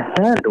cannot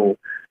handle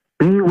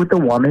being with a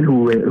woman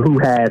who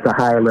has a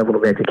higher level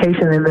of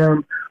education than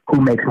them,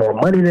 who makes more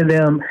money than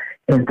them,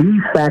 and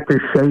these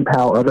factors shape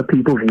how other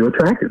people view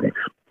attractiveness.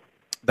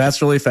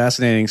 That's really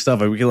fascinating stuff.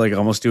 We could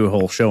almost do a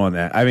whole show on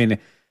that. I mean,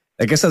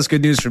 I guess that's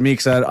good news for me,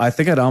 because I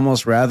think I'd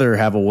almost rather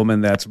have a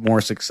woman that's more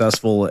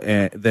successful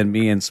than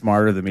me and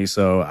smarter than me.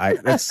 So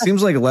that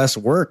seems like less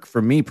work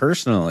for me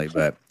personally,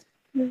 but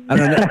I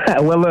don't know.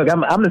 Well, look,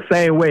 I'm the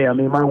same way. I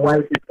mean, my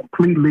wife is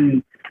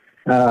completely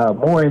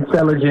more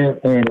intelligent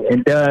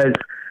and does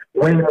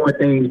way more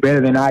things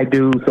better than I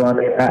do. So,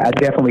 I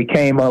definitely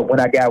came up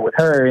when I got with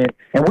her, and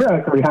we're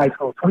actually high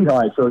school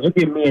sweethearts. So you're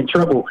getting me in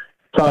trouble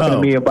talking to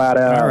me about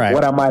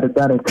what I might have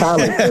done in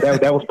college. So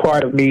that was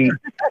part of me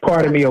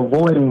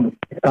avoiding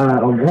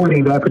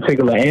that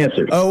particular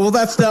answer. Oh, well,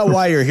 that's not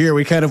why you're here.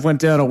 We kind of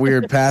went down a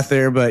weird path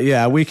there, but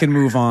yeah, we can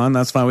move on.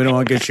 That's fine. We don't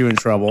want to get you in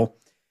trouble.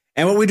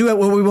 And what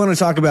we want to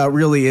talk about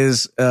really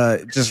is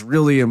just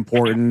really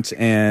important.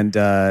 And,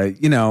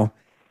 you know,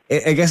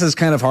 I guess it's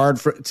kind of hard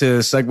to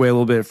segue a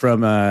little bit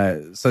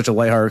from such a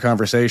lighthearted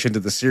conversation to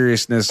the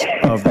seriousness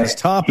of this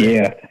topic.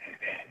 Yeah.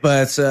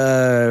 But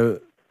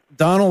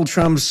Donald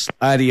Trump's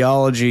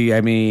ideology,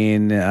 I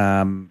mean,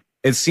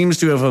 it seems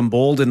to have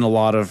emboldened a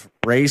lot of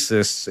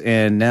racists,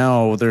 and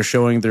now they're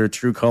showing their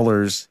true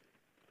colors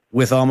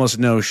with almost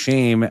no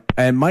shame.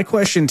 And my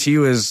question to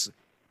you is,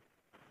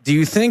 do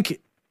you think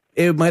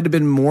it might have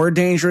been more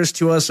dangerous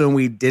to us when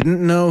we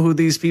didn't know who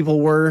these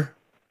people were?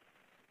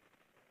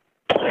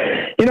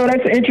 You know,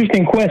 that's an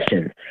interesting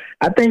question.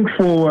 I think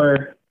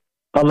for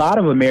a lot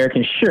of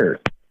Americans, sure.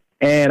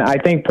 And I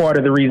think part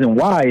of the reason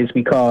why is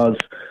because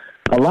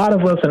a lot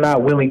of us are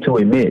not willing to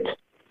admit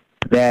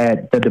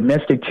that the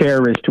domestic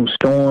terrorists who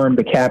stormed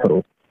the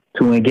Capitol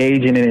to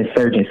engage in an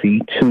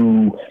insurgency,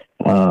 to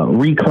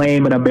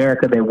reclaim an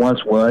America that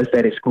once was,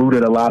 that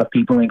excluded a lot of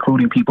people,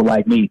 including people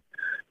like me,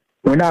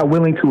 we're not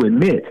willing to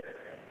admit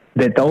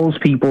that those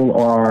people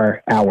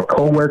are our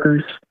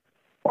coworkers,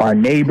 our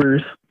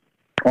neighbors,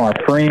 our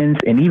friends,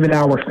 and even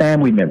our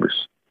family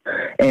members.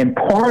 And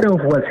part of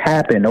what's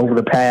happened over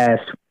the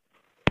past,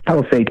 I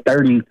would say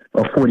 30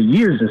 or 40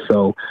 years or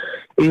so,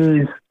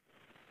 is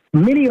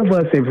many of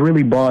us have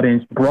really bought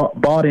into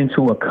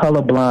a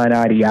colorblind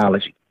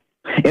ideology.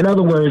 In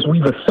other words,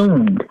 we've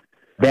assumed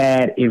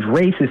that if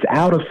race is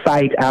out of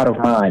sight, out of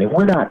mind, if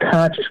we're not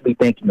consciously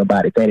thinking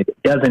about it, that it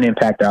doesn't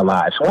impact our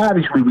lives. So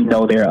obviously we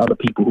know there are other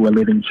people who are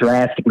living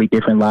drastically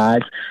different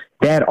lives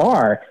that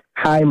are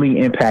highly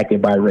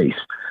impacted by race.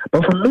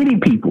 But for many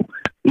people,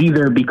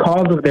 either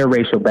because of their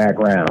racial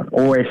background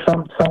or in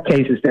some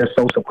cases their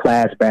social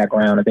class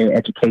background or their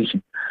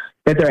education,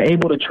 that they're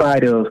able to try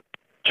to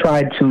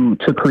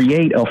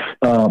create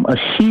a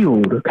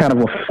shield, kind of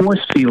a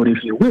force field,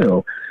 if you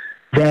will,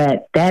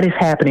 that is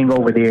happening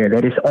over there,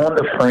 that is on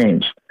the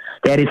fringe,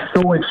 that is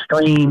so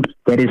extreme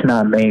that is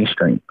not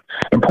mainstream.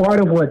 And part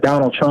of what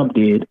Donald Trump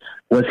did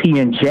was he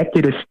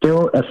injected a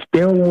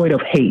steroid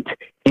of hate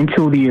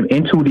into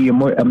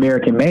the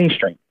American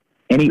mainstream.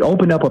 And he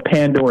opened up a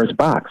Pandora's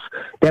box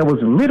that was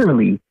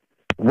literally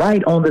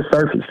right on the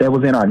surface, that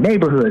was in our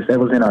neighborhoods, that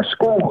was in our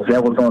schools,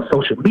 that was on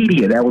social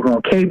media, that was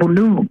on cable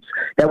news,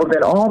 that was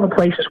in all the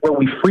places where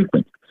we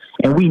frequent.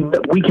 And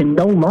we can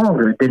no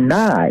longer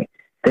deny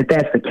that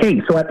that's the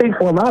case. So I think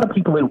for a lot of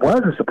people, it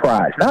was a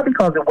surprise, not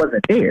because it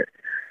wasn't there,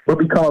 but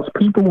because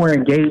people were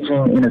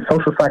engaging in a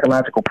social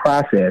psychological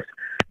process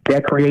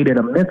that created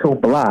a mental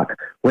block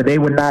where they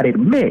would not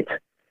admit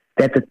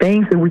that the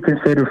things that we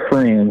consider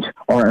fringe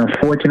are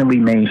unfortunately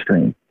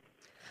mainstream.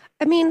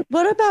 I mean,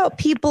 what about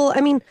people?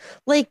 I mean,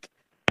 like,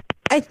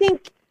 I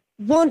think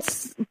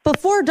once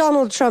before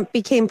Donald Trump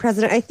became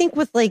president, I think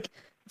with like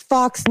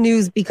Fox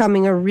News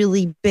becoming a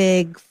really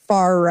big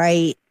far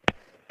right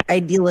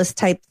idealist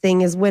type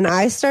thing is when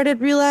I started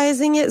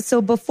realizing it.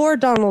 So before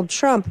Donald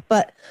Trump,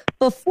 but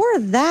before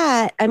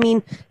that, I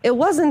mean, it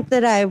wasn't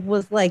that I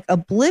was like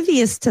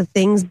oblivious to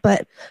things,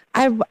 but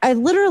I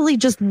literally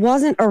just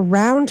wasn't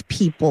around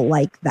people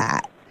like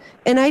that.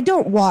 And I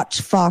don't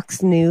watch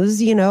Fox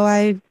News, you know,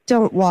 I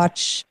don't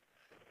watch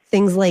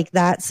things like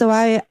that. So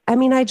I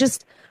mean,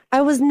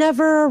 I was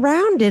never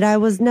around it. I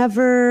was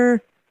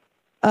never,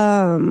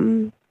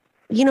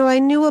 you know, I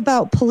knew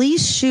about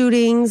police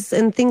shootings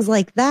and things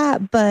like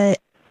that, but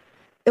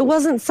it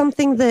wasn't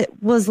something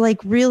that was like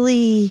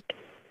really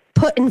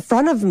put in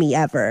front of me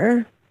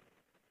ever.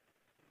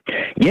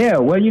 Yeah,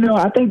 well, you know,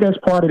 I think that's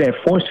part of that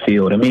force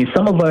field. I mean,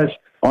 some of us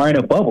are in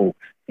a bubble,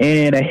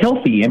 in a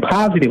healthy and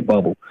positive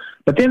bubble.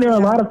 But then there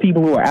are a lot of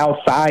people who are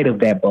outside of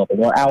that bubble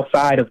or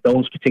outside of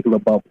those particular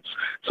bubbles.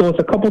 So it's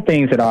a couple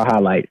things that I'll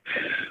highlight.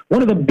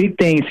 One of the big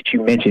things that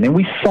you mentioned, and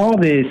we saw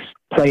this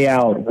play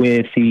out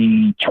with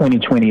the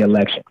 2020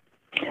 election,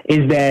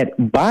 is that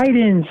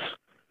Biden's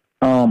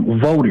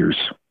voters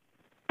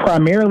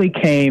primarily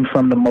came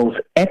from the most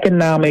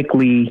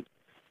economically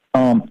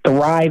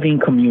thriving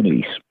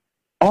communities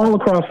all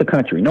across the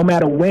country, no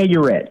matter where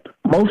you're at.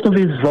 Most of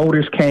his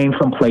voters came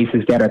from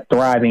places that are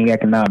thriving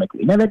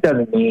economically. Now, that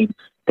doesn't mean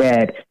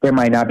that there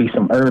might not be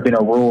some urban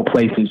or rural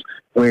places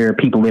where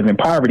people live in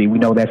poverty. We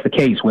know that's the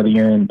case, whether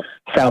you're in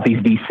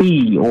Southeast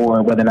D.C.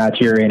 or whether or not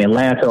you're in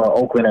Atlanta or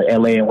Oakland or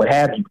L.A. and what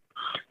have you.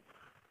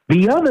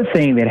 The other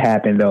thing that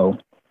happened, though,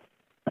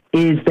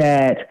 is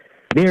that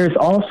there's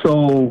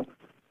also,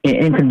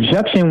 in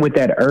conjunction with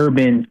that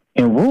urban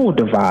and rural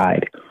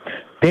divide,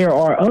 there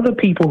are other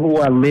people who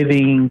are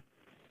living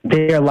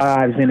their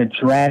lives in a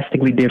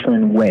drastically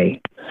different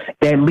way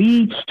that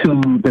leads to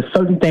the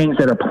certain things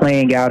that are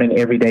playing out in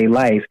everyday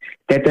life,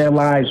 that their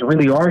lives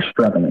really are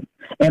struggling.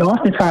 And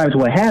oftentimes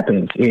what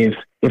happens if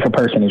a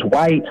person is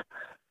white,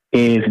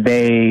 if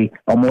they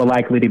are more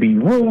likely to be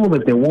rural,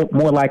 if they're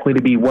more likely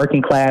to be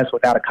working class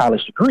without a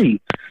college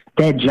degree,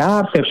 that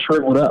jobs have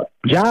shriveled up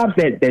jobs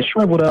that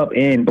shriveled up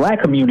in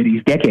black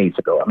communities decades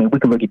ago. I mean, we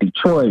can look at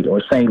Detroit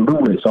or St.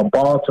 Louis or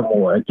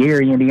Baltimore or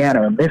Gary,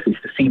 Indiana, or Memphis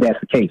to see that's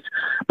the case.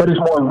 But it's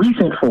more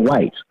recent for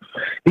whites.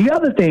 The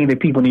other thing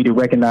that people need to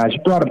recognize, you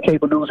brought up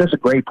cable news, that's a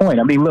great point.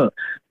 I mean, look,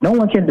 no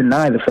one can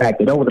deny the fact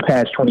that over the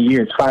past 20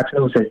 years, Fox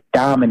News has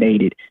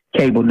dominated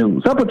cable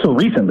news up until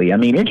recently. I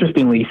mean,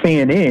 interestingly,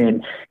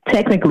 CNN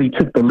technically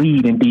took the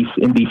lead in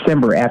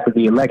December after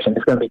the election.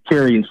 It's going to be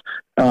curious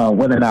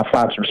whether or not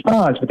Fox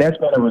responds, but that's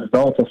been a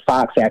result of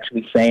Fox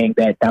actually saying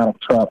that Donald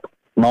Trump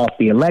lost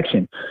the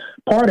election.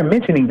 Part of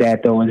mentioning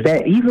that, though, is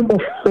that even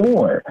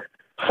before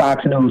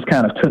Fox News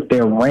kind of took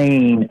their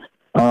reign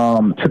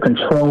to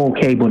control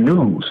cable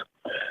news,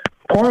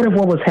 part of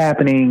what was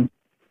happening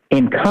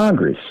in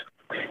Congress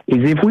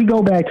is if we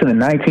go back to the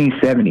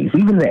 1970s,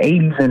 even the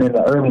 80s and in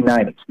the early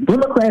 90s,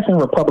 Democrats and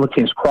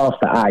Republicans crossed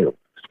the aisle.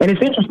 And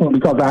it's interesting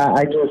because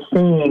I just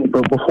seen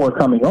before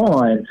coming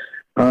on,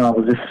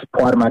 was this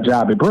part of my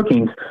job at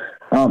Brookings,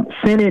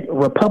 Senate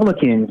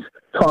Republicans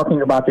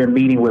talking about their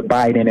meeting with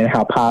Biden and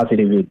how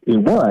positive it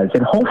was.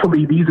 And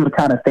hopefully these are the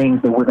kind of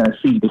things that we're going to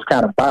see, this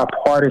kind of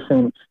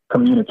bipartisan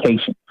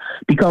communication.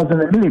 Because in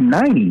the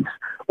mid-90s,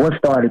 what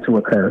started to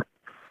occur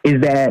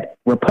is that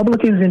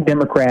Republicans and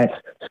Democrats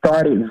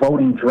started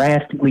voting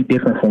drastically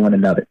different from one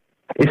another.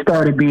 It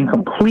started being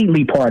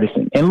completely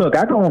partisan. And look,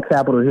 I go on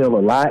Capitol Hill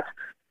a lot.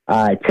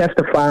 I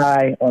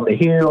testify on the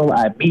Hill.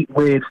 I meet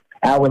with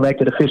our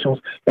elected officials.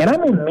 And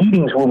I'm in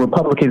meetings with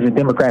Republicans and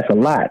Democrats a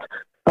lot.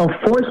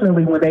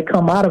 Unfortunately, when they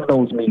come out of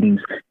those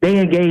meetings, they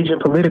engage in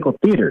political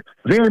theater,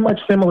 very much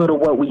similar to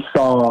what we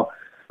saw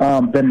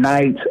the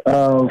night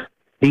of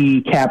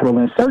the Capitol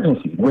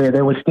insurgency, where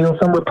there were still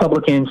some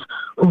Republicans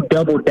who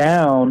doubled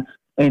down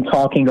in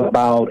talking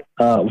about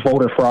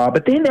voter fraud.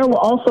 But then there were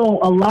also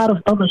a lot of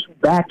others who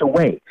backed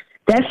away.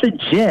 That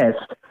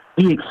suggests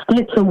the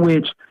extent to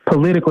which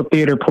political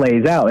theater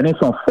plays out. And it's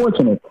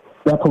unfortunate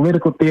that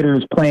political theater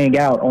is playing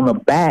out on the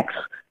backs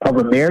of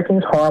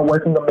Americans,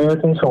 hardworking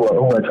Americans who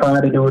are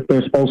trying to do what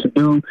they're supposed to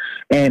do.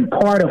 And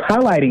part of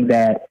highlighting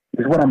that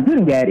is what I'm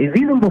getting at is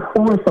even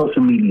before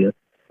social media,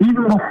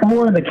 even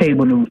before the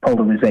cable news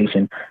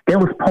polarization, there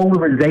was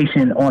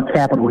polarization on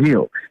Capitol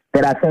Hill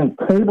that I think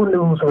cable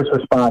news was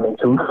responding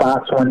to.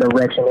 Fox one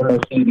direction,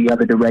 MSC the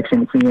other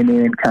direction,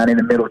 CNN kind of in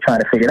the middle trying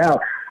to figure it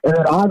out. And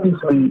then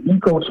obviously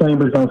echo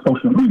chambers on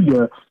social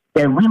media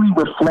that really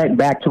reflect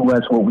back to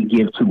us what we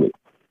give to it.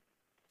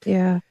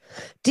 Yeah.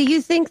 Do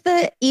you think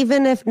that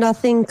even if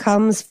nothing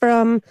comes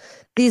from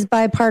these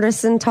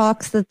bipartisan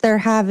talks that they're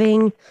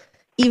having,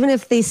 even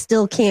if they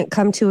still can't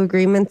come to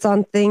agreements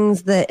on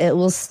things, that it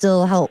will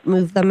still help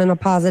move them in a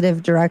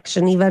positive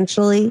direction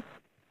eventually?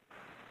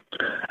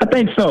 I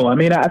think so. I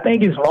mean, I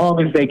think as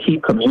long as they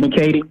keep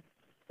communicating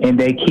and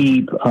they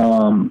keep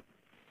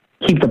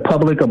the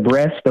public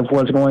abreast of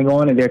what's going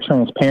on and they're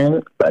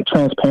transparent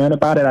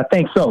about it, I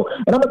think so.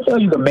 And I'm going to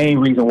tell you the main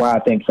reason why I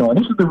think so. And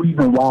this is the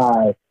reason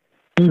why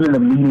even the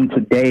meeting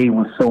today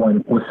was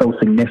so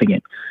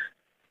significant.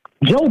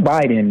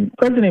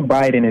 President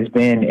Biden has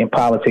been in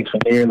politics for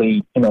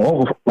nearly,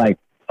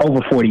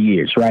 over 40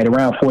 years, right?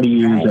 Around 40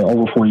 years or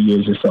over 40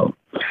 years or so.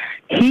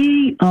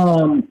 He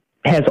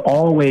has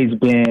always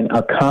been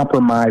a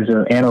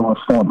compromiser and a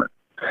reformer.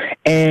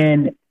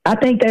 And I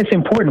think that's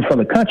important for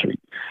the country.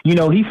 You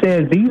know, he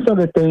says, these are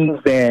the things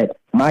that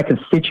my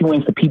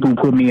constituents, the people who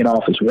put me in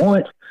office,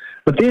 want.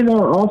 But then there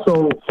are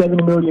also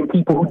 70 million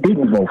people who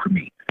didn't vote for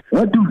me.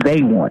 What do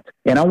they want?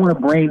 And I want to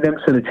bring them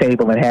to the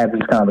table and have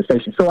these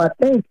conversations. So I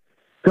think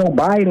Joe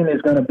Biden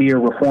is going to be a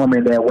reformer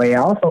in that way.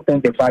 I also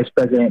think that Vice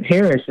President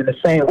Harris in the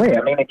same way.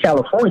 I mean, in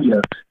California,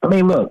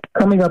 look,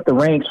 coming up the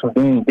ranks from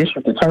being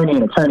district attorney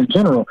and attorney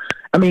general,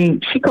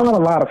 she caught a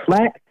lot of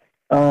flack,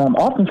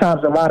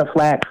 oftentimes a lot of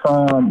flack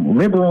from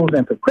liberals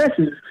and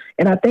progressives.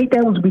 And I think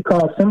that was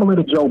because, similar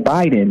to Joe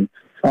Biden,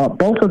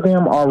 both of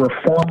them are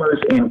reformers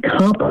and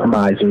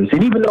compromisers.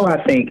 And even though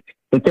I think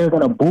that they're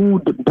going to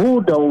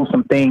bulldoze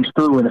some things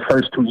through in the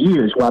first 2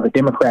 years while the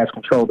Democrats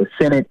control the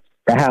Senate,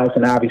 the House,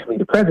 and obviously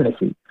the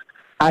presidency,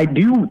 I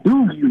do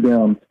view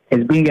them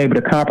as being able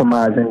to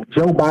compromise. And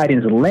Joe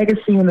Biden's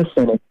legacy in the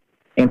Senate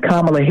and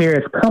Kamala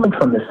Harris coming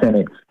from the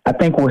Senate, I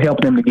think will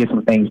help them to get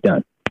some things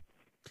done.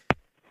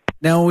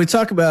 Now, when we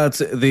talk about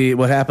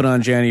what happened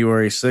on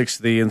January 6th,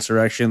 the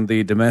insurrection,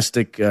 the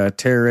Domestic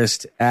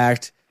Terrorist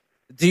Act,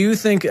 do you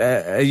think,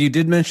 you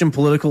did mention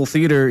political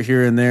theater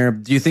here and there,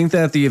 do you think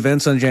that the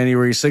events on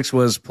January 6th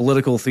was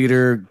political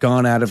theater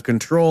gone out of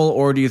control,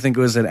 or do you think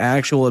it was an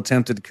actual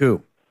attempted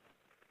coup?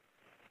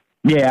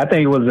 Yeah, I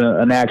think it was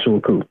an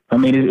actual coup.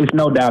 It's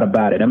no doubt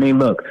about it.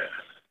 Look,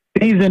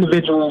 these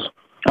individuals,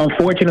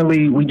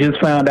 unfortunately, we just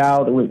found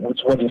out,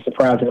 which wasn't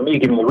surprising to me,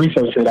 given the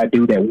research that I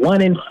do, that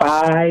 1 in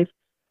 5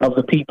 of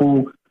the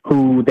people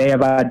who they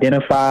have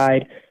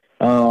identified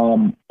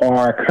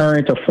are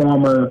current or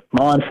former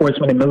law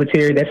enforcement and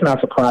military. That's not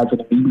surprising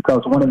to me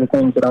because one of the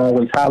things that I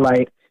always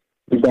highlight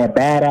is that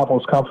bad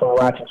apples come from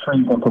rotten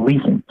trees and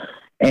policing.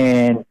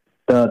 And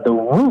the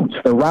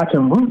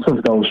rotten roots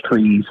of those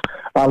trees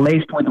are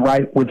laced with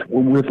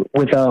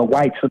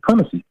white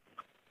supremacy.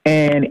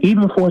 And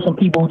even for some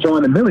people who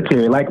join the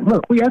military, like,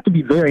 look, we have to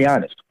be very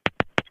honest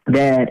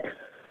that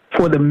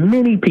for the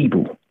many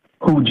people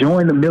who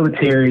join the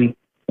military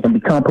and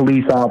become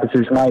police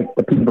officers, like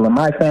the people in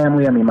my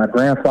family, I mean, my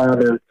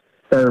grandfather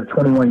served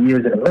 21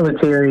 years in the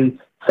military,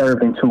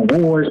 served in 2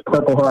 wars,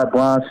 Purple Heart,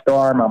 Bronze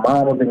Star. My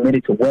mom was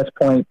admitted to West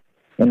Point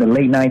in the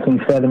late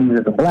 1970s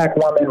as a black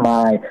woman.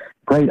 My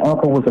great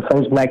uncle was the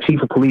first black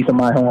chief of police in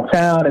my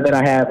hometown. And then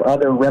I have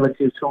other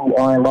relatives who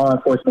are in law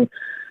enforcement.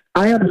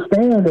 I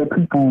understand that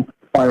people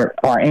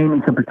are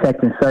aiming to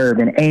protect and serve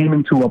and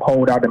aiming to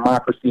uphold our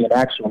democracy and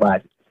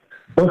actualize it.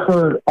 But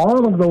for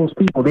all of those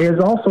people, there's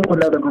also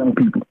another group of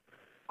people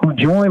who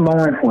join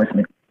law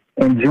enforcement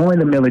and join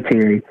the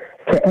military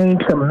to aim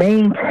to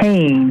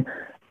maintain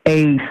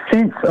a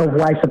sense of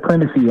white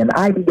supremacy, an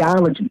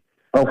ideology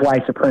of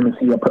white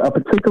supremacy, a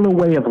particular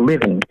way of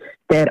living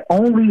that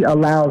only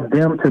allows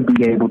them to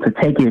be able to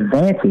take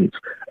advantage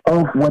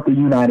of what the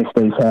United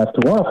States has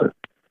to offer.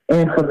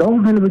 And for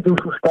those individuals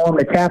who stormed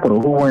the Capitol,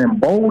 who were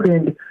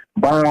emboldened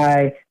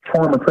by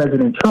former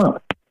President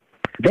Trump,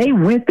 they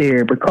went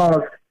there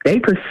because they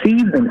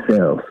perceived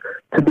themselves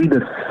to be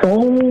the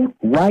sole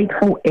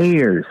rightful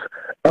heirs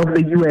of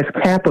the U.S.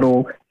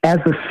 Capitol as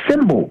a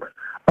symbol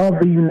of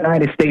the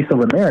United States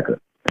of America.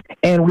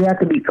 And we have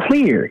to be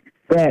clear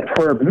that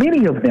for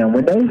many of them,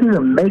 when they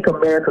hear "Make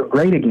America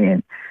Great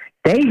Again,"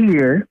 they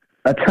hear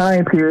a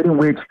time period in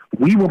which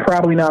we will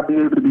probably not be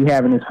able to be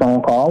having this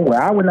phone call,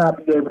 where I would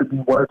not be able to be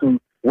working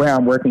where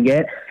I'm working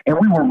at, and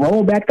we will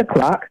roll back the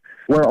clock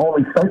where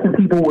only certain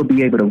people will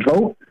be able to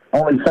vote,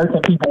 only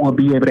certain people will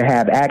be able to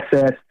have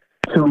access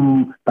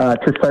to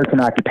certain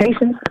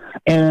occupations,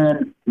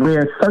 and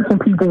where certain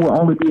people will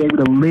only be able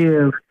to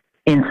live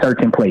in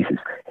certain places.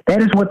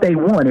 That is what they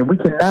want, and we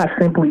cannot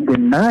simply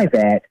deny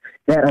that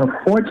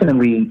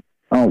unfortunately,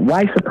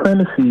 white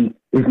supremacy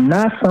is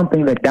not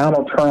something that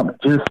Donald Trump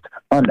just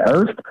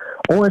unearthed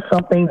or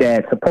something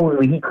that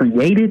supposedly he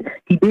created.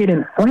 He did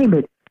inflame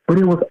it, but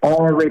it was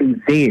already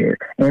there.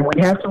 And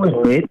we have to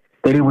admit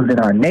that it was in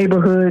our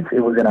neighborhoods,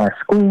 it was in our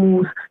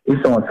schools,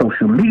 it's on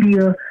social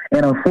media,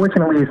 and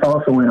unfortunately, it's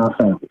also in our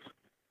families.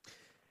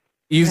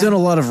 You've done a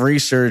lot of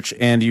research,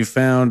 and you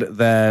found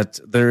that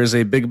there is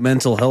a big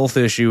mental health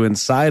issue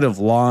inside of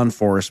law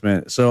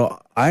enforcement.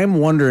 So I'm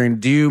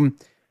wondering,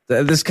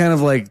 this kind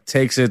of like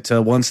takes it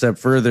to one step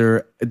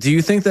further. Do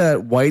you think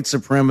that white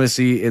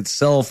supremacy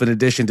itself, in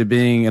addition to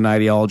being an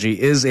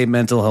ideology, is a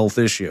mental health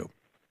issue?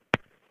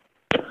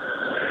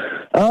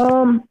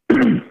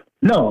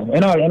 No,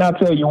 and I'll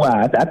tell you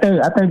why. I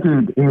think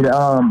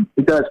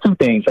it does 2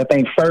 things. I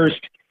think first,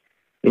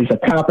 it's a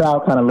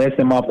cop-out, kind of lets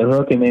them off the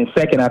hook, and then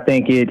second, I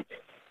think it's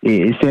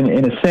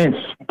in a sense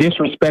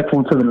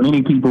disrespectful to the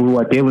many people who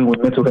are dealing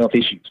with mental health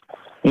issues.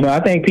 You know, I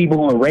think people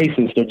who are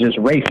racist are just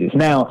racist.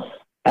 Now,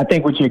 I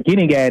think what you're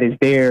getting at is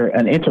there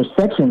an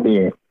intersection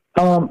there.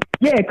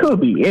 Yeah, it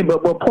could be,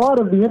 but part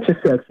of the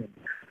intersection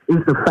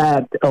is the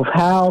fact of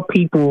how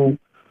people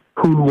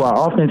who are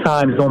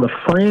oftentimes on the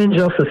fringe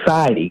of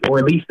society, or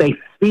at least they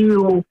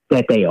feel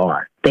that they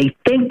are, they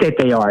think that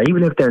they are,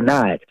 even if they're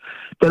not,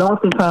 that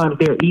oftentimes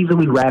they're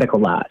easily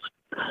radicalized.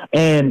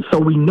 And so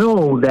we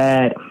know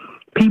that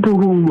people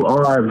who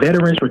are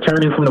veterans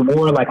returning from the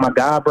war, like my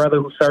god brother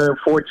who served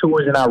 4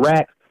 tours in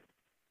Iraq,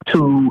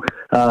 to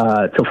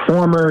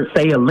former,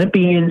 say,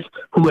 Olympians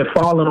who have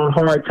fallen on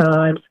hard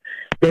times,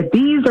 that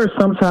these are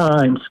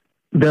sometimes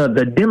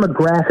the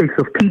demographics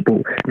of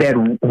people that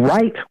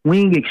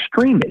right-wing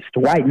extremists,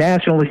 white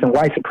nationalists and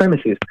white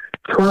supremacists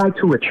try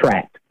to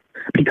attract,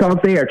 because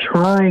they are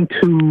trying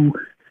to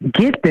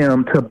get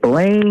them to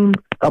blame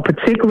a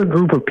particular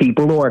group of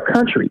people or a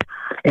country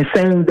and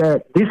saying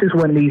that this is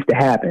what needs to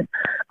happen.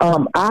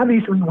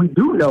 Obviously, we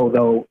do know,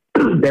 though,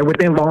 that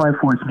within law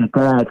enforcement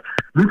that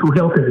mental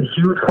health is a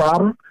huge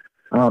problem.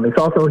 It's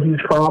also a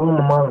huge problem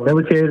among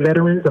military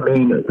veterans. I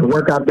mean, the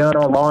work I've done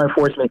on law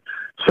enforcement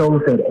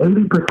shows that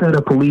 80%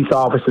 of police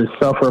officers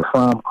suffer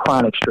from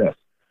chronic stress,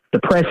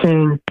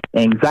 depression,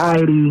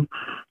 anxiety.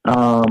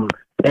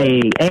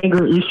 They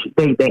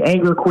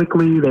anger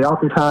quickly. They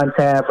oftentimes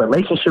have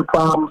relationship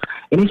problems,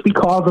 and it's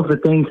because of the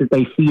things that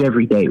they see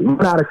every day.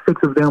 1 out of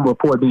 6 of them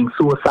report being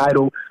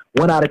suicidal.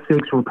 1 out of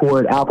 6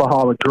 report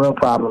alcohol or drug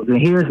problems. And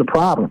here's the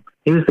problem.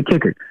 Here's the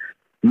kicker.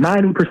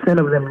 90%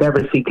 of them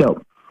never seek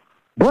help.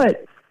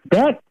 But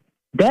that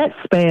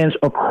spans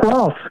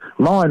across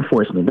law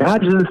enforcement,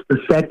 not just the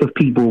sect of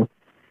people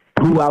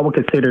who I would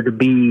consider to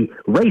be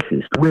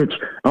racist, which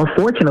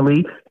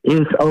unfortunately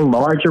is a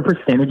larger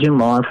percentage in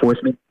law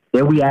enforcement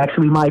than we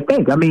actually might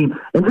think. I mean,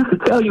 and just to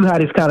tell you how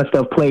this kind of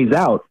stuff plays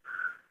out,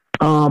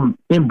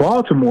 in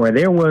Baltimore,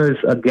 there was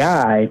a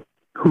guy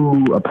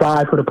who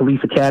applied for the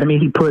police academy.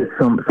 He put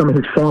some of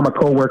his former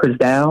coworkers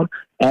down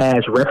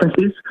as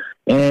references.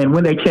 And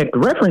when they checked the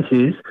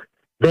references,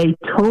 they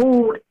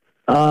told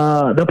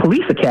the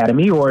police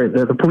academy or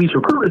the police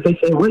recruiters, they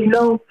said, well, you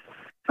know,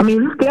 I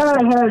mean, this guy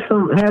has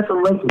some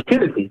racist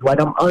tendencies.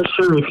 Like, I'm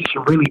unsure if he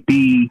should really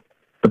be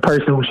the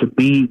person who should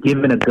be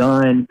given a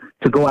gun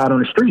to go out on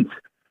the streets.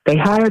 They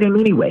hired him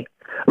anyway.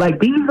 Like,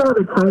 these are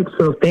the types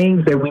of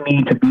things that we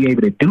need to be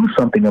able to do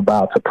something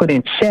about, to put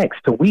in checks,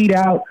 to weed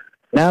out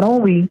not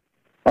only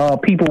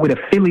people with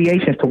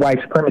affiliations to white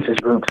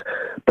supremacist groups,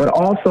 but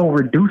also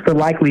reduce the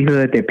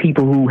likelihood that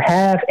people who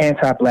have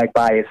anti-black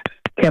bias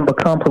can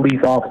become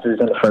police officers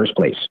in the first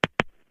place.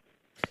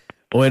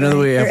 Well, I know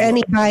we have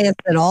any bias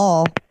at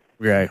all.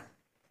 Right.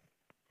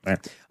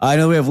 I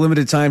know we have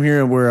limited time here,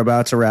 and we're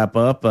about to wrap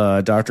up.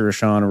 Dr.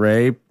 Rashawn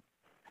Ray,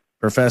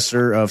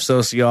 professor of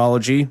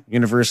sociology,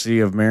 University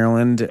of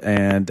Maryland.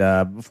 And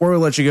before we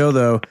let you go,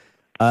 though,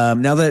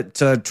 now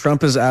that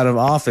Trump is out of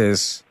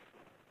office,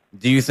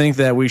 do you think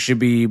that we should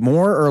be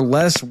more or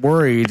less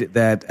worried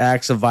that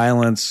acts of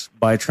violence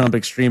by Trump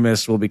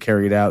extremists will be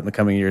carried out in the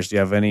coming years? Do you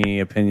have any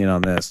opinion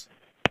on this?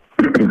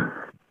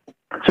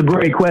 It's a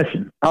great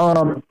question.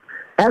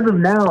 As of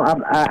now,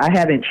 I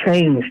haven't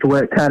changed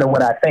what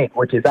I think,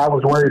 which is I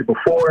was worried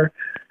before.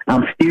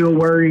 I'm still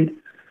worried.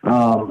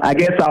 I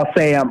guess I'll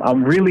say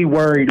I'm really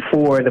worried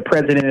for the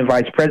president and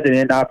vice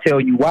president. I'll tell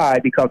you why,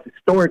 because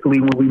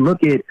historically, when we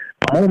look at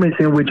moments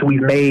in which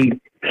we've made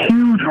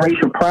huge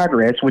racial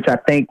progress, which I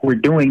think we're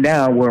doing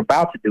now, we're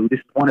about to do. This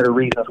is one of the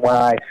reasons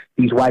why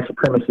these white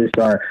supremacists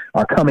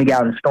are coming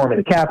out and storming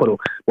the Capitol.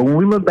 But when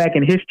we look back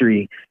in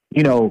history,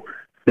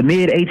 the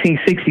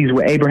mid-1860s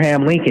with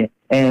Abraham Lincoln,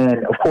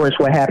 and, of course,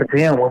 what happened to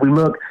him. When we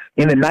look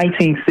in the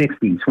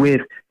 1960s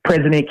with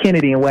President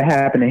Kennedy and what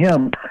happened to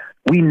him,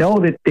 we know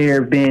that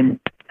there have been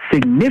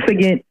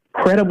significant,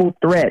 credible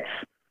threats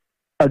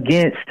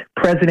against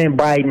President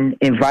Biden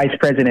and Vice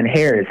President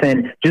Harris.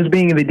 And just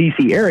being in the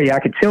D.C. area, I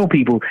could tell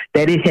people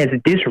that it has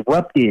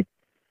disrupted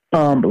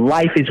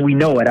life as we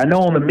know it. I know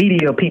on the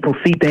media, people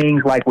see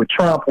things like with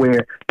Trump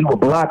where he will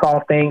block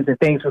off things and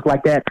things just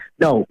like that.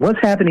 No, what's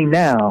happening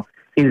now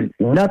is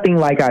nothing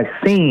like I've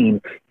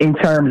seen in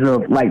terms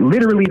of, like,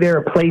 literally there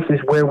are places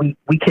where we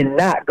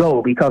cannot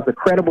go because the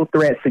credible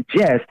threat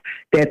suggests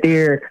that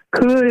there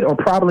could or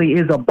probably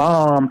is a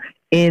bomb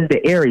in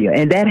the area.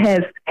 And that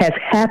has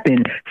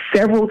happened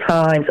several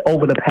times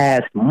over the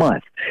past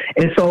month.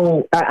 And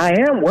so I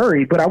am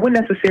worried, but I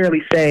wouldn't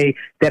necessarily say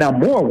that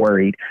I'm more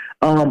worried.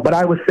 But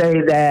I would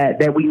say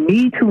that we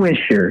need to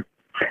ensure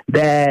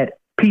that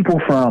people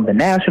from the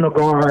National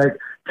Guard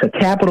to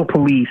Capitol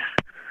Police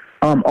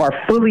are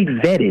fully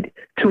vetted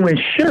to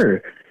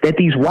ensure that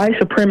these white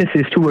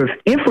supremacists who have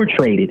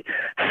infiltrated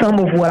some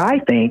of what I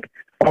think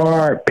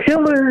are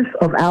pillars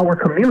of our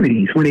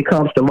communities when it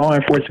comes to law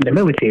enforcement and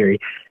military,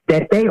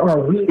 that they are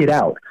weeded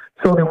out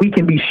so that we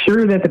can be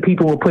sure that the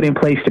people we're put in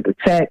place to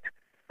protect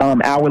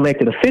our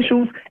elected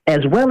officials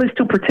as well as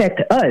to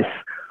protect us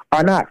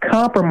are not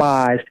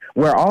compromised,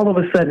 where all of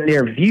a sudden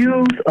their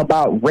views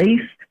about race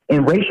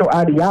and racial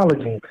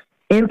ideology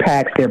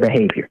impacts their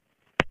behavior.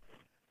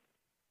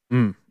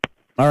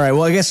 All right.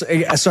 Well, I guess,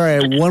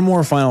 sorry, one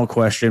more final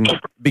question,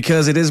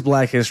 because it is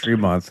Black History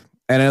Month.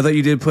 And I know that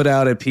you did put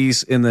out a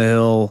piece in The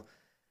Hill.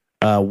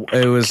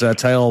 It was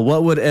titled,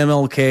 "What Would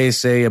MLK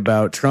Say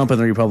About Trump and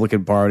the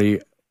Republican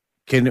Party?"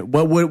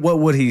 What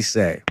would he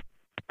say?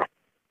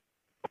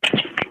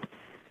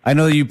 I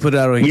know you put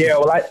out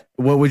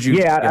what would you?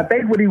 Yeah, I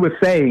think what he would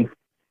say.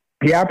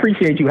 Yeah, I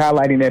appreciate you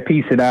highlighting that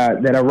piece that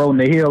I wrote in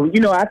The Hill.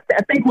 I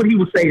think what he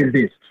would say is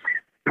this.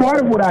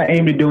 Part of what I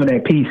aim to do in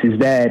that piece is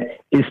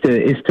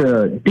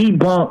to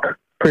debunk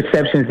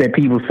perceptions that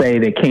people say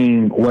that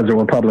King was a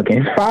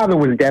Republican. His father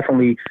was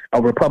definitely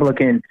a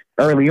Republican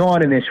early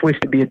on and then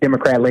switched to be a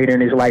Democrat later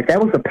in his life.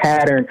 That was a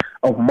pattern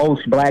of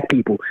most Black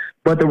people.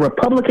 But the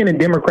Republican and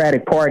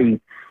Democratic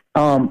Party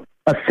a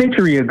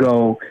century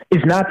ago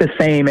is not the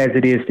same as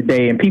it is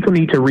today, and people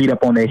need to read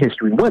up on their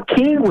history. What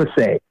King would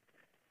say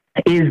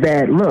is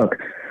that, look,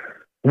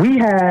 we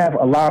have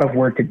a lot of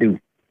work to do.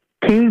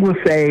 King will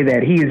say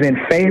that he is in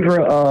favor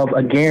of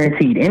a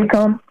guaranteed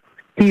income.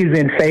 He is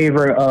in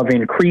favor of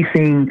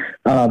increasing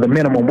the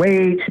minimum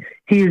wage.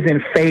 He is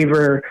in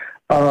favor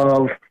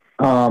of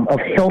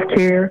health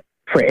care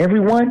for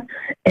everyone.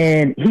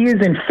 And he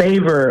is in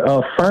favor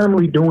of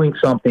firmly doing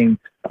something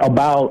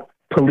about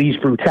police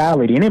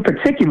brutality. And in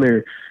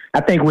particular,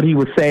 I think what he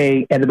would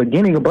say at the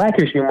beginning of Black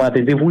History Month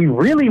is if we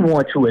really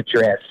want to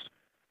address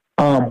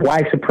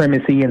white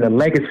supremacy and the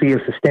legacy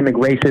of systemic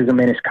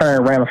racism and its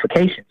current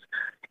ramifications,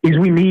 is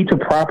we need to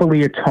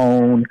properly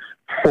atone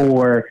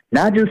for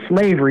not just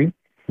slavery,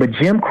 but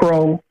Jim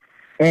Crow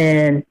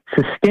and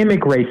systemic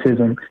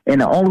racism. And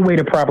the only way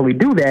to properly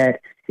do that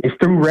is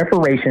through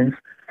reparations,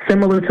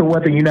 similar to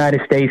what the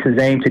United States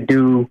has aimed to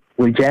do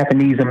with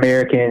Japanese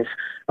Americans,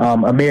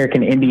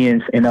 American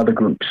Indians, and other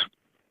groups.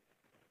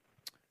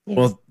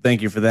 Well,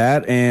 thank you for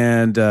that.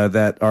 And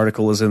that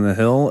article is in The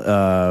Hill.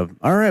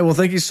 All right. Well,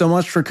 thank you so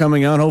much for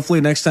coming on. Hopefully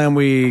next time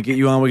we get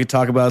you on, we can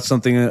talk about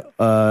something maybe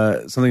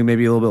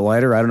a little bit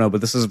lighter. I don't know,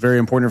 but this is very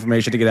important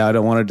information to get out. I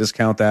don't want to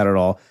discount that at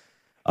all.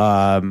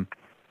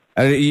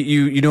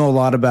 You know a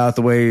lot about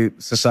the way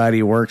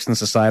society works and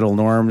societal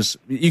norms.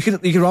 You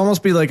could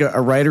almost be like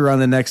a writer on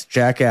the next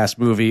Jackass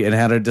movie and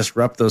how to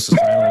disrupt those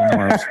societal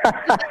firearms.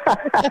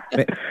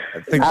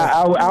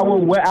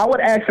 I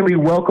would actually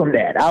welcome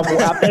that. I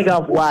think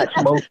I've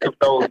watched most of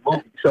those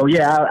movies. So,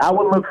 yeah, I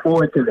would look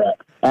forward to that,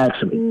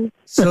 actually.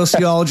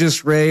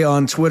 Sociologist Ray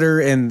on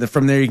Twitter, and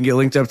from there you can get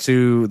linked up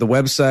to the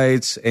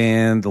websites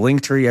and the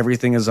link tree.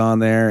 Everything is on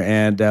there.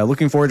 And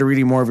looking forward to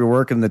reading more of your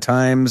work in the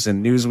Times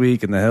and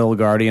Newsweek and the Hill,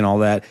 Guardian, all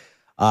that.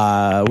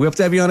 We hope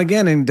to have you on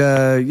again. And,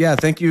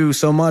 thank you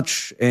so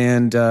much.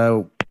 And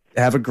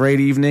have a great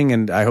evening.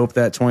 And I hope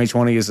that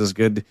 2020 is as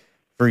good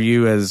for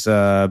you as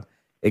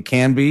it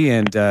can be.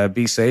 And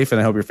be safe. And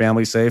I hope your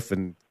family's safe.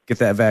 And get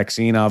that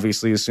vaccine,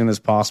 obviously, as soon as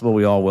possible.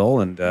 We all will.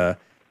 And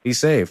be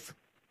safe.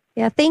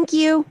 Yeah, thank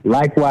you.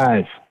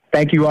 Likewise.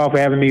 Thank you all for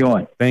having me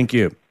on. Thank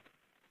you.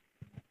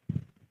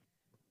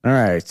 All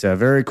right.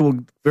 Very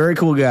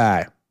cool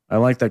guy. I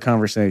like that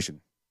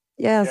conversation.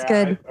 Yeah, it's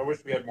good. I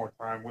wish we had more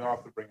time. We'll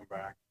have to bring him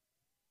back.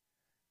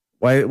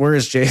 Where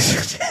is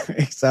Jason?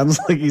 He sounds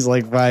like he's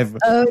like 5.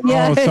 Oh,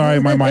 yeah. Oh, sorry.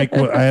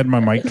 I had my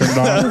mic turned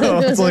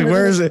on. It's like,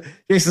 where is it?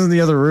 Jason's in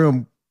the other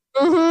room.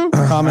 Mm-hmm.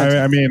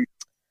 I mean,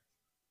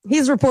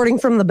 he's reporting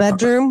from the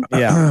bedroom.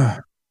 Yeah.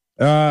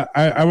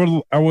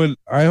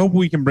 I hope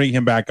we can bring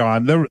him back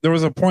on. There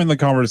was a point in the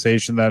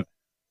conversation that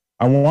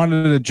I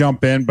wanted to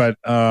jump in, but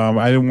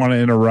I didn't want to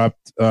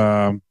interrupt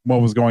what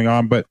was going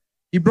on. But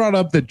he brought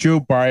up that Joe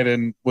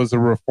Biden was a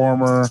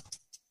reformer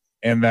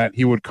and that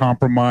he would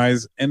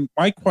compromise. And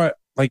a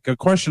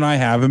question I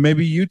have, and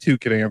maybe you two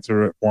could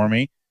answer it for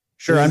me.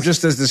 Sure, I'm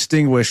just as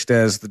distinguished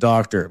as the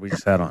doctor we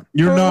just had on.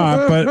 You're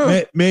not,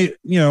 but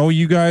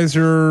you guys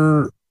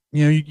are.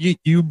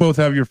 You both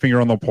have your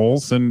finger on the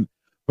pulse,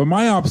 but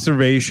my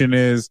observation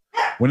is,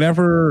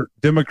 whenever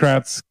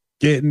Democrats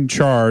get in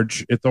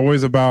charge, it's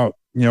always about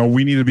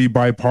we need to be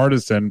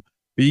bipartisan.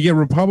 But you get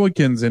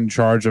Republicans in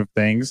charge of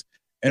things,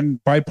 and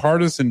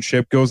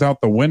bipartisanship goes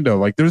out the window.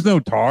 Like, there's no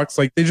talks.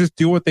 Like, they just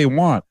do what they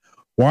want.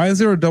 Why is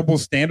there a double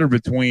standard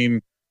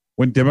between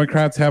when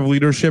Democrats have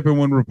leadership and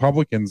when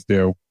Republicans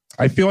do?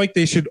 I feel like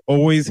they should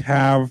always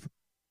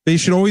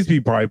be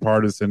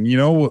bipartisan.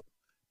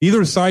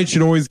 Either side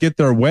should always get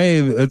their way.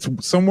 It's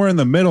somewhere in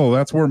the middle.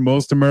 That's where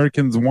most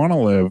Americans want to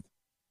live.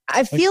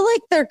 I feel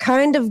like they're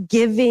kind of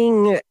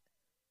giving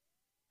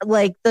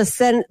like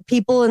the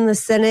people in the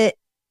Senate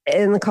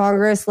and the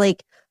Congress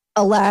like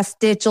a last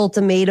ditch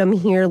ultimatum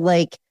here.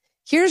 Like,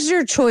 here's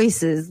your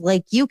choices.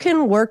 Like, you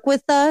can work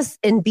with us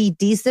and be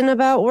decent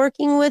about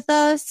working with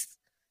us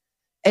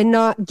and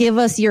not give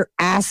us your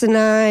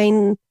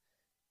asinine,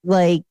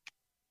 like,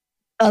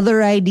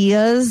 other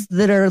ideas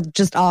that are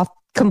just off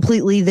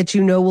completely, that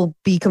will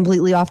be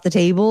completely off the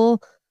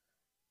table,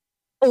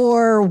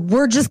 or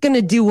we're just going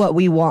to do what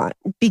we want.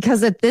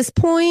 Because at this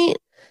point,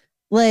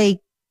 we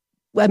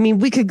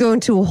could go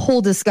into a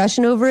whole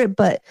discussion over it,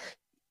 but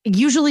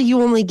usually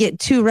you only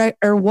get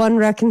one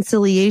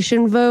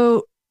reconciliation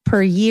vote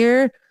per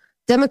year.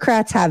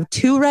 Democrats have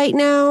 2 right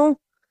now.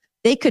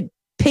 They could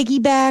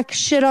piggyback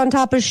shit on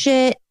top of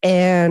shit,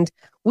 and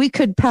we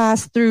could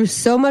pass through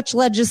so much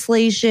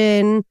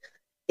legislation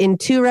in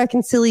 2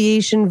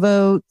 reconciliation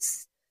votes.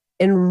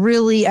 And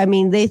really,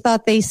 they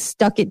thought they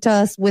stuck it to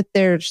us with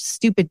their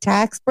stupid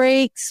tax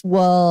breaks.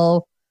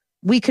 Well,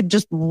 we could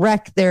just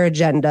wreck their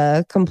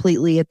agenda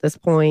completely at this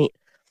point.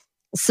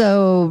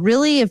 So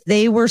really, if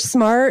they were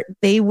smart,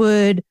 they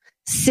would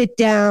sit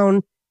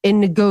down and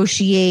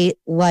negotiate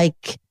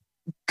like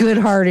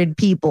good-hearted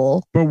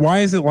people. But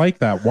why is it like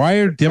that? Why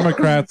are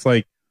Democrats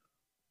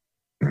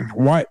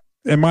why?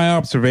 In my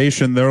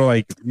observation, they're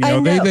like,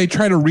 they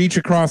try to reach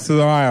across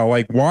the aisle.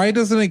 Like, why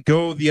doesn't it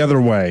go the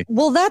other way?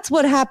 Well, that's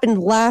what happened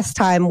last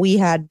time we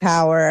had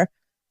power.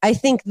 I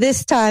think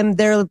this time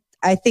they're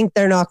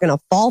not going to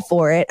fall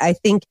for it. I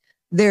think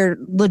they're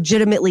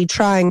legitimately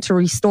trying to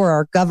restore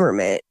our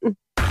government.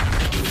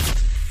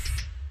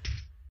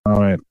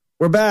 All right.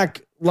 We're back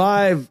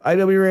live,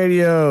 IW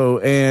Radio.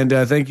 And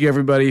thank you,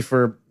 everybody,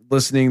 for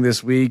listening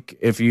this week.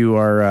 If you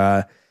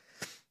are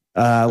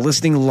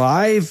listening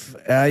live,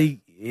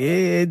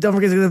 don't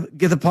forget to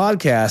get the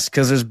podcast,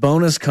 because there's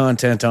bonus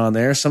content on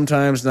there.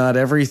 Sometimes not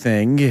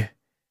everything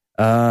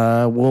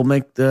will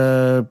make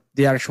the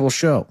actual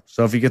show.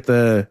 So if you get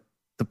the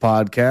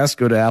podcast,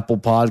 go to Apple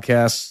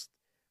Podcasts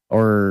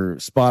or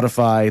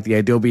Spotify, the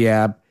Adobe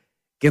app,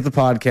 get the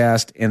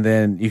podcast, and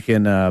then you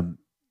can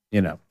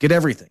get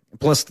everything.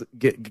 Plus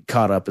get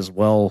caught up as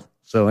well.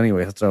 So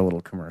anyway, that's our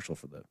little commercial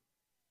for the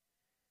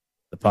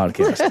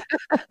podcast.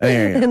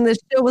 And the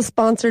show was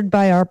sponsored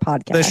by our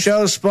podcast. The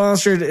show is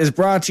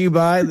brought to you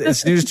by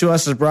It's News to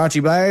Us is brought to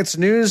you by It's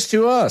News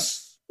to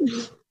Us.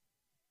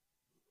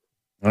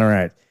 All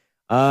right.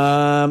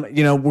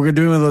 We're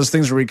doing one of those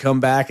things where we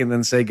come back and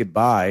then say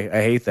goodbye.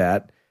 I hate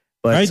that.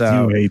 But I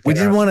do hate that. We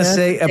did want to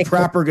say a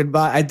proper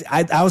goodbye.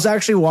 I was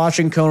actually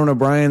watching Conan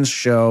O'Brien's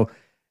show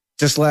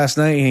just last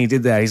night, and he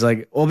did that. He's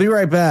like, "We'll be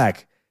right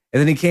back." And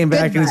then he came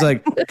back and he's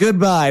like,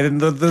 "Goodbye." And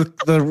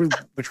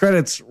the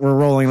credits were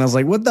rolling. And I was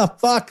like, "What the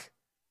fuck?"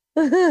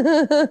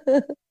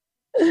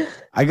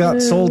 I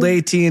got sold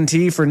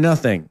AT&T for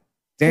nothing.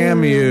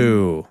 Damn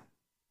you,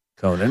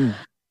 Conan.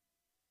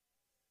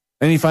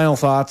 Any final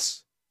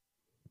thoughts?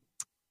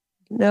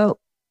 No.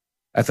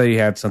 I thought you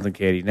had something,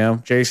 Katie. No,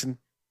 Jason?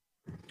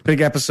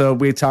 Big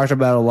episode. We talked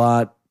about a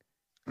lot.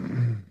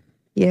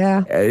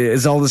 Yeah.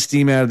 Is all the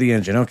steam out of the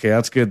engine? Okay,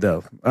 that's good,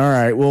 though. All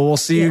right. Well, we'll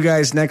see you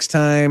guys next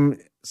time.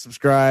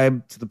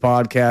 Subscribe to the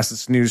podcast.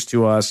 It's news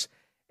to us.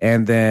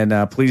 And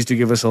then please do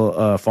give us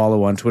a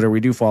follow on Twitter.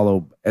 We do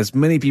follow as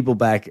many people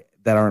back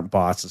that aren't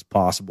bots as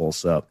possible.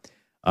 So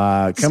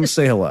come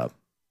say hello.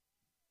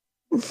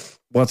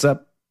 What's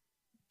up?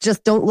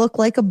 Just don't look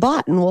like a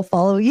bot and we'll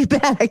follow you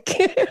back.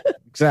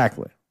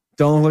 Exactly.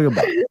 Don't look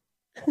like a bot.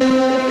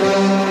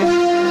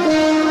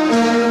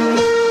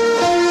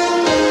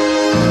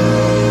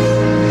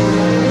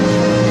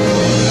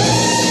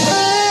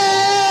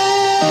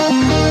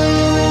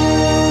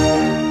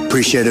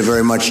 Appreciate it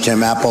very much,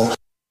 Tim Apple.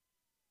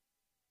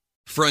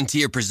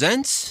 Frontier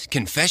presents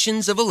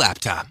Confessions of a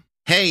Laptop.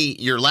 Hey,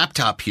 your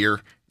laptop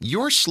here.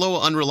 Your slow,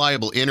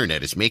 unreliable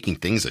internet is making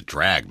things a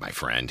drag, my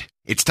friend.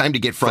 It's time to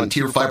get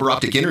Frontier Fiber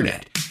Optic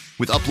Internet.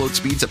 With upload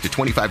speeds up to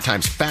 25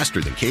 times faster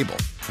than cable.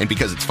 And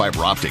because it's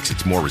fiber optics,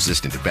 it's more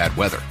resistant to bad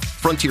weather.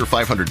 Frontier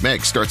 500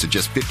 meg starts at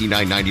just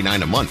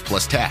 $59.99 a month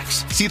plus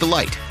tax. See the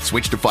light.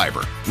 Switch to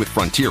fiber with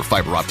Frontier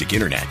Fiber Optic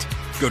Internet.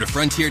 Go to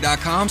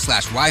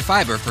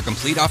frontier.com/WiFiber for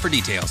complete offer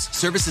details.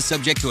 Service is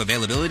subject to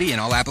availability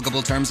and all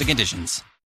applicable terms and conditions.